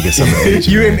 Now I guess I'm an agent.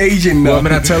 You're an agent now. Well, I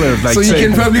mean, I tell her like, so you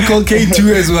can probably call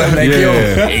K2 as well, like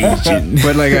agent.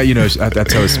 But like I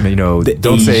tell her, the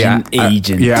don't say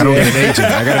agent. I don't get an agent.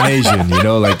 I got an Asian.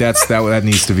 Like that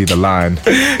needs to be the line.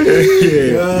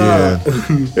 Yeah.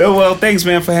 Well, thanks,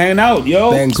 man, for hanging out,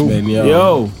 yo. Thanks, man.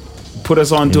 Yo. Put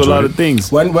us on to a lot of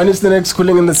things. When is the next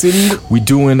Cooling in the City? We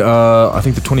doing I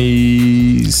think the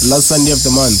 20th last Sunday of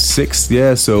the month, 6th.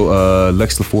 Yeah. So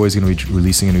Lex LaFoy is gonna be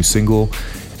releasing a new single,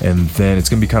 and then it's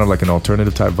gonna be kind of like an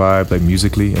alternative type vibe, like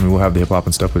musically. I mean, we'll have the hip hop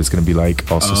and stuff, but it's gonna be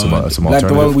like also some alternative. Like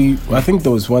the one I think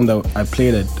there was one that I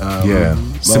played at.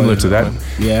 Similar to that.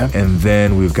 Yeah. And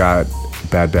then we've got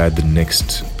Bad the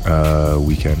next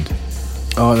weekend.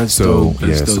 Oh, that's so dope.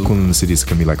 That's so dope. Cooling in the City is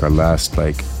gonna be like our last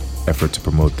like effort to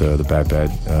promote the Bad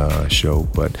show.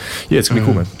 But yeah, it's gonna be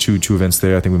cool, man. Two events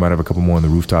there. I think we might have a couple more on the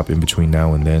rooftop in between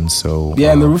now and then. So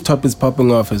yeah, and the rooftop is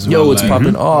popping off as well. Yo, it's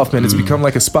popping off, man. It's become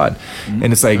like a spot,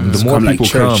 and it's like the more people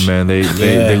come, man,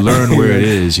 they learn where it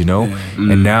is,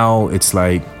 and now it's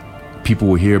like people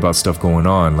will hear about stuff going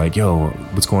on, like, yo,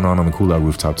 what's going on the Cool Out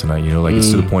rooftop tonight, like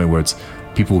it's to the point where it's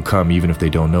people will come even if they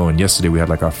don't know. And yesterday we had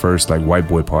like our first like white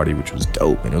boy party, which was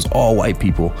dope, and it was all white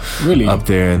people up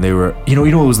there, and they were you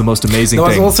know what was the most amazing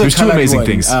thing? There's two amazing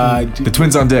things. The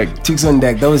Twins on Deck. Twins on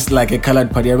Deck. That was like a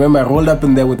colored party. I remember I rolled up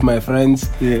in there with my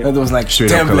friends, and there was like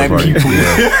straight 10 black people.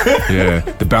 Yeah,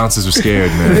 the bouncers were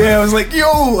scared, man. Yeah, I was like,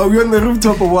 yo, are we on the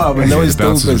rooftop or what? But that was the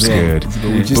bouncers were scared.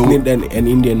 But we just need an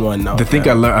Indian one now. The thing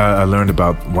I learned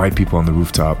about white people on the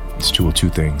rooftop is two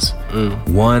things.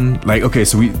 One, like, okay,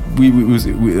 so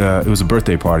it was a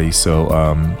birthday party, so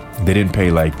they didn't pay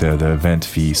like the event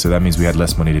fee, so that means we had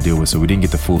less money to deal with, so we didn't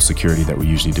get the full security that we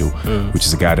usually do, which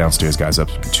is a guy downstairs,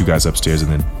 two guys upstairs,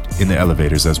 and then in the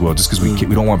elevators as well, just because we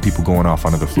don't want people going off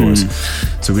onto the floors.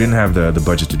 So we didn't have the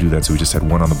budget to do that, so we just had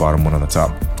one on the bottom, one on the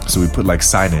top. So we put like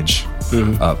signage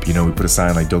up, we put a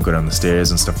sign like don't go down the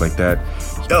stairs and stuff like that.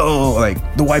 Yo, like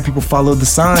the white people followed the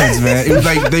signs, man. It was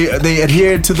like they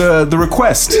adhered to the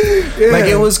request. Like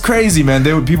it was crazy, man.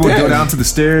 People would go down to the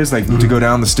stairs, like to go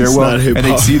down the stairwell, and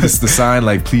they'd see the sign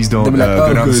like please don't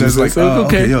go down the stairs. Like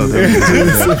okay, yo,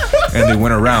 and they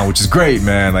went around, which is great,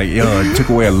 man. Like it took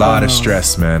away a lot of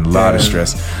stress, man. A lot of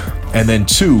stress. And then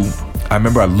two, I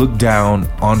remember I looked down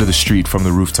onto the street from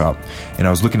the rooftop, and I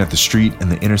was looking at the street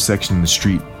and the intersection in the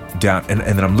street down, and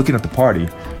then I'm looking at the party,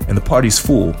 and the party's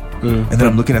full. And then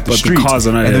I'm looking at the street,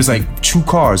 and there's like 2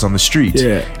 cars on the street.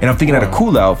 And I'm thinking at a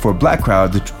cool out for a black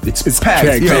crowd, it's packed.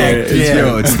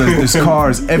 There's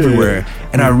cars everywhere.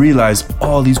 And I realized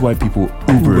all these white people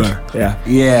Ubered.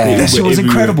 That shit was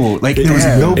incredible. Like there was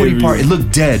nobody party. It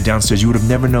looked dead downstairs. You would have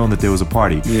never known that there was a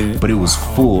party, but it was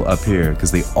full up here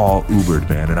because they all Ubered,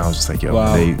 man. And I was just like, yo,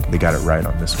 they got it right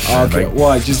on this one. Okay, like,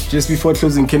 well, just before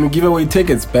closing, can we give away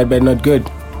tickets? Bad, not good.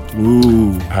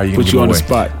 Ooh, how you put you on the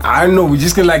spot? I don't know. We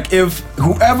just gonna like, if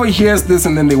whoever hears this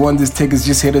and then they want these tickets,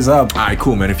 just hit us up. All right,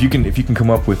 cool, man. If you can come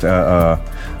up with a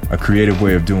creative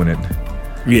way of doing it,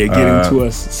 get them to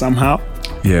us somehow.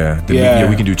 Yeah,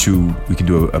 we can do two. We can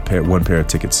do one pair of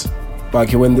tickets.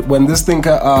 Okay, when the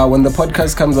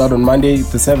podcast comes out on Monday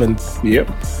the 7th. Yep.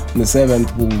 On the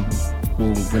 7th,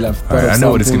 we'll have. Right, I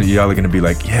know what it's gonna. Y'all are gonna be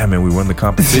like, yeah, man, we won the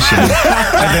competition,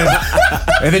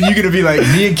 and then you're gonna be like,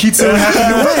 me and Kitsu happened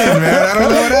to win, man. I don't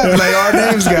know what happened. Like our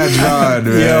names got drawn,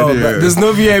 man. Yo, there's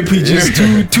no VIP, just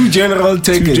two general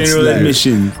tickets. Two general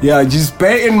admission. Yeah, just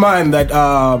bear in mind that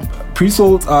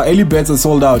pre-sold early bets are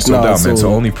sold out now. Man.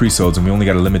 So only pre-solds, and we only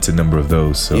got a limited number of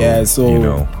those. So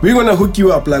we're gonna hook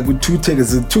you up like with 2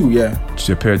 tickets, just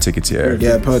a pair of tickets, a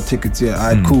pair of tickets,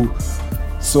 Alright, cool.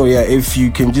 So if you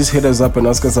can just hit us up and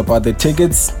ask us about the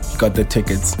tickets, you got the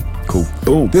tickets. Cool.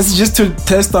 Boom. This is just to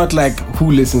test out like who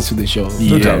listens to the show.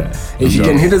 If you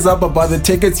can hit us up about the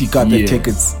tickets, you got the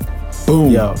tickets.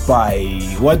 Boom. Yeah. By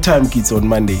what time, kids, on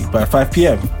Monday? By 5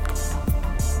 p.m.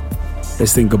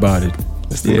 Let's think about it.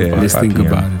 Let's think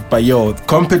about it. But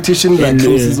competition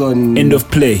closes on end of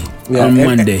play on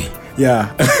Monday.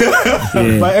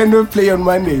 By end of play on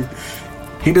Monday.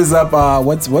 Hit us up.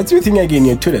 What's your thing again?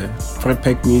 Your Twitter,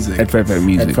 Fredpack Music. At Fredpack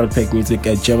Music.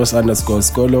 At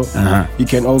Javas_Skolo. You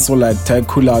can also like tag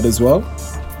Cool Out as well.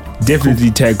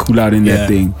 Definitely tag Cool out in that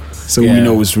thing, so we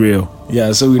know it's real.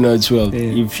 Yeah, so we know it's real.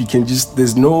 Yeah. If you can just,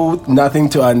 there's nothing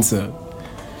to answer.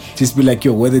 Just be like,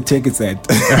 yo, where the tickets at?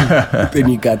 Then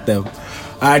you got them.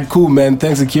 Alright, cool, man.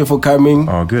 Thanks, Akio, for coming.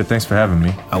 Oh, good. Thanks for having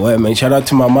me. Alright, man. Shout out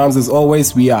to my moms as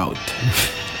always. We out.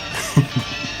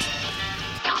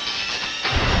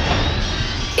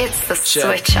 It's the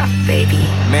switch up, baby.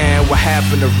 Man, what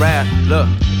happened to rap? Look.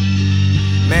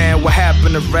 Man, what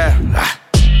happened to rap?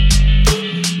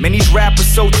 Man, these rappers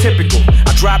so typical.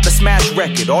 I dropped a smash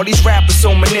record. All these rappers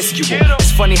so minuscule.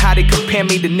 It's funny how they compare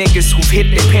me to niggas who've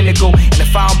hit their pinnacle. And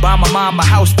if I don't buy my mom a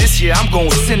house this year, I'm going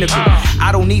cynical.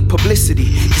 I don't need publicity,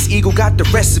 cause Eagle got the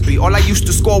recipe. All I used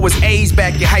to score was A's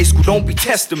back in high school. Don't be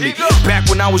testing me. Back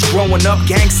when I was growing up,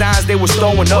 gang signs they was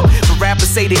throwing up. But rappers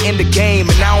say they in the game,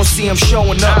 and I don't see them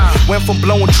showing up. Went from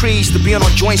blowing trees to being on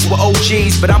joints with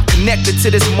OGs. But I'm connected to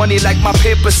this money like my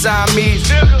paper Siamese.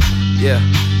 Yeah.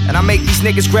 And I make these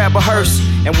niggas grab a hearse.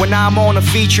 And when I'm on a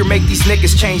feature, make these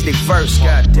niggas change their verse.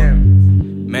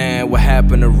 Goddamn. Man, what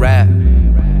happened to rap?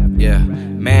 Yeah.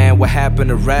 Man, what happened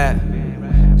to rap?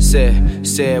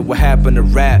 Said what happened to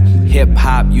rap? Hip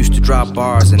hop used to drop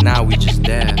bars and now we just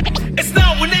dab. It's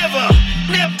now or never.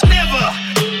 Never.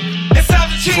 It's time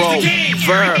to change the game.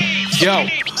 Verb, yo.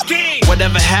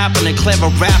 Whatever happened and clever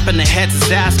rapping, the heads is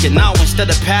asking. Now instead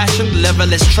of passion, level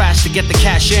is trash to get the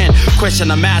cash in. Question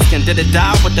I'm asking, did it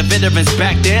die with the veterans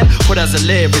back then? Or does it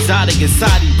live residing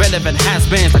inside irrelevant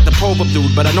has-beens like the proverb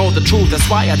dude? But I know the truth, that's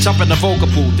why I jump in the vocal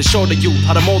booth to show the youth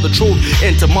how to mold the truth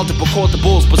into multiple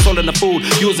quotables, but sold in the food,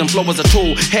 using flow as a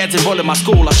tool. Heads enrolled in my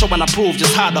school, I show and I prove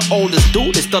just how the oldest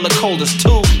dude is still the coldest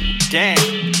too. Damn.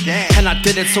 And I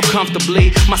did it so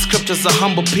comfortably. My scriptures are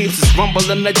humble pieces, rumble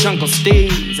in the jungle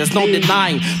steeds. There's no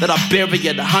denying that I bury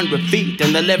it 100 feet,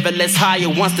 and the level is higher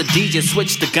once the DJ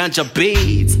switch to ganja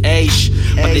beats. Aish,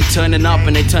 but they turning up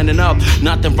and they turning up.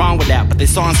 Nothing wrong with that, but they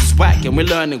songs is whack and we're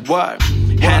learning what.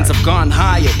 Hands have gone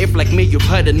higher. If like me you've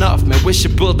heard enough, man, we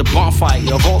should build a bonfire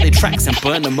of all their tracks and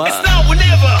burn them up. It's now or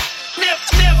never.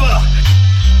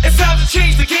 It's time to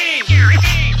change the game.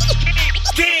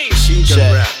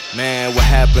 Check. Man, what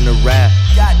happened to rap?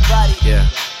 Yeah.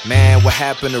 Man, what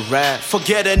happened to rap?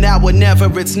 Forget it now or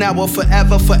never, it's now or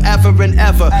forever, forever and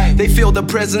ever. They feel the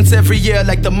presence every year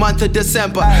like the month of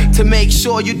December. To make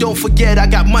sure you don't forget, I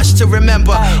got much to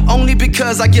remember. Only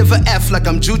because I give a F like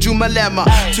I'm Juju Malema.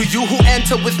 To you who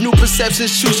enter with new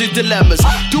perceptions, choose your dilemmas.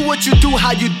 Do what you do,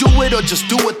 how you do it, or just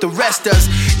do what the rest does.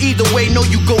 Either way, know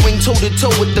you going toe to toe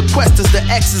with the questers, the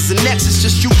X's and X's.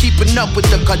 Just you keeping up with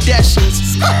the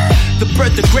Kardashians. The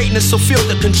birth of greatness, so feel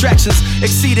the contractions.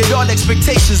 Exceeded all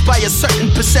expectations by a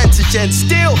certain percentage and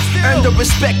still earn the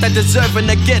respect I deserve, and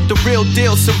I get the real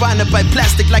deal. Surrounded by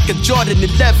plastic like a Jordan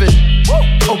 11.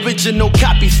 Original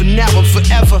copy for now and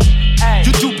forever.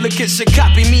 You duplicates should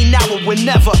copy me now or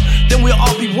whenever. Then we'll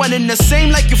all be one and the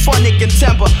same like Euphonic and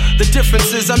Timber. The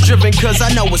difference is I'm driven cause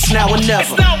I know it's now or never.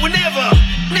 It's now or never.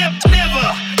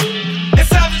 It's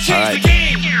time to change the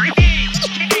game.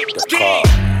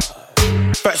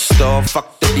 First off,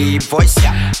 fuck the deep voice.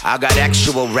 I got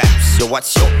actual raps, so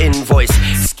what's your invoice?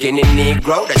 Skinny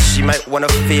Negro that she might wanna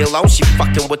feel on. She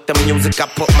fucking with the music, I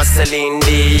put my Celine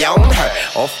Dion her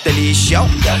off the leash, yo.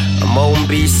 I'm on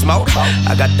beast mode.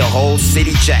 I got the whole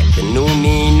city jack, the new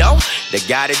Nino. They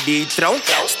got a dethroned.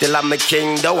 Still I'm a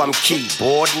king though, I'm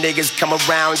keyboard. Niggas come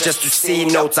around just to see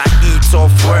notes. I eat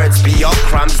off words, be your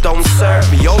crumbs don't serve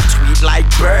me. Yo, tweet like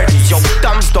birdies, yo,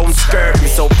 thumbs don't scurve me.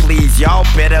 So please, y'all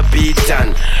better be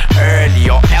done early,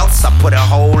 or else I put a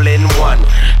hole in one.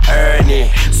 Ernie,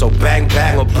 so bang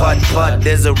bang or putt putt.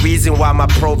 There's a reason why my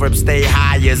proverbs stay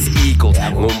high as eagles.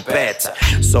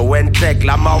 Ngumpetha. So when track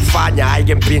la mawufanya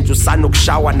ayempintsha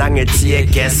usanukushawa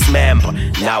nangetie guest member.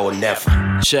 Now or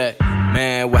never. Check.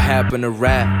 Man, what happened to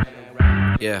rap?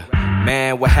 Yeah.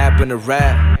 Man, what happened to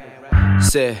rap?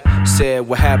 Said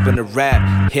what happened to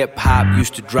rap? Hip hop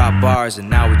used to drop bars and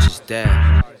now it's just dead.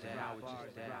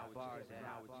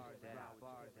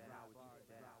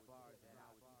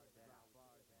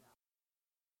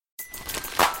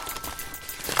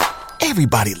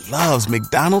 Everybody loves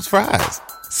McDonald's fries.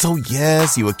 So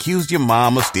yes, you accused your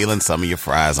mom of stealing some of your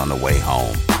fries on the way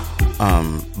home.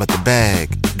 But the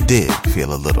bag did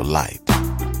feel a little light.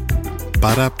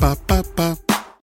 Ba-da-ba-ba-ba.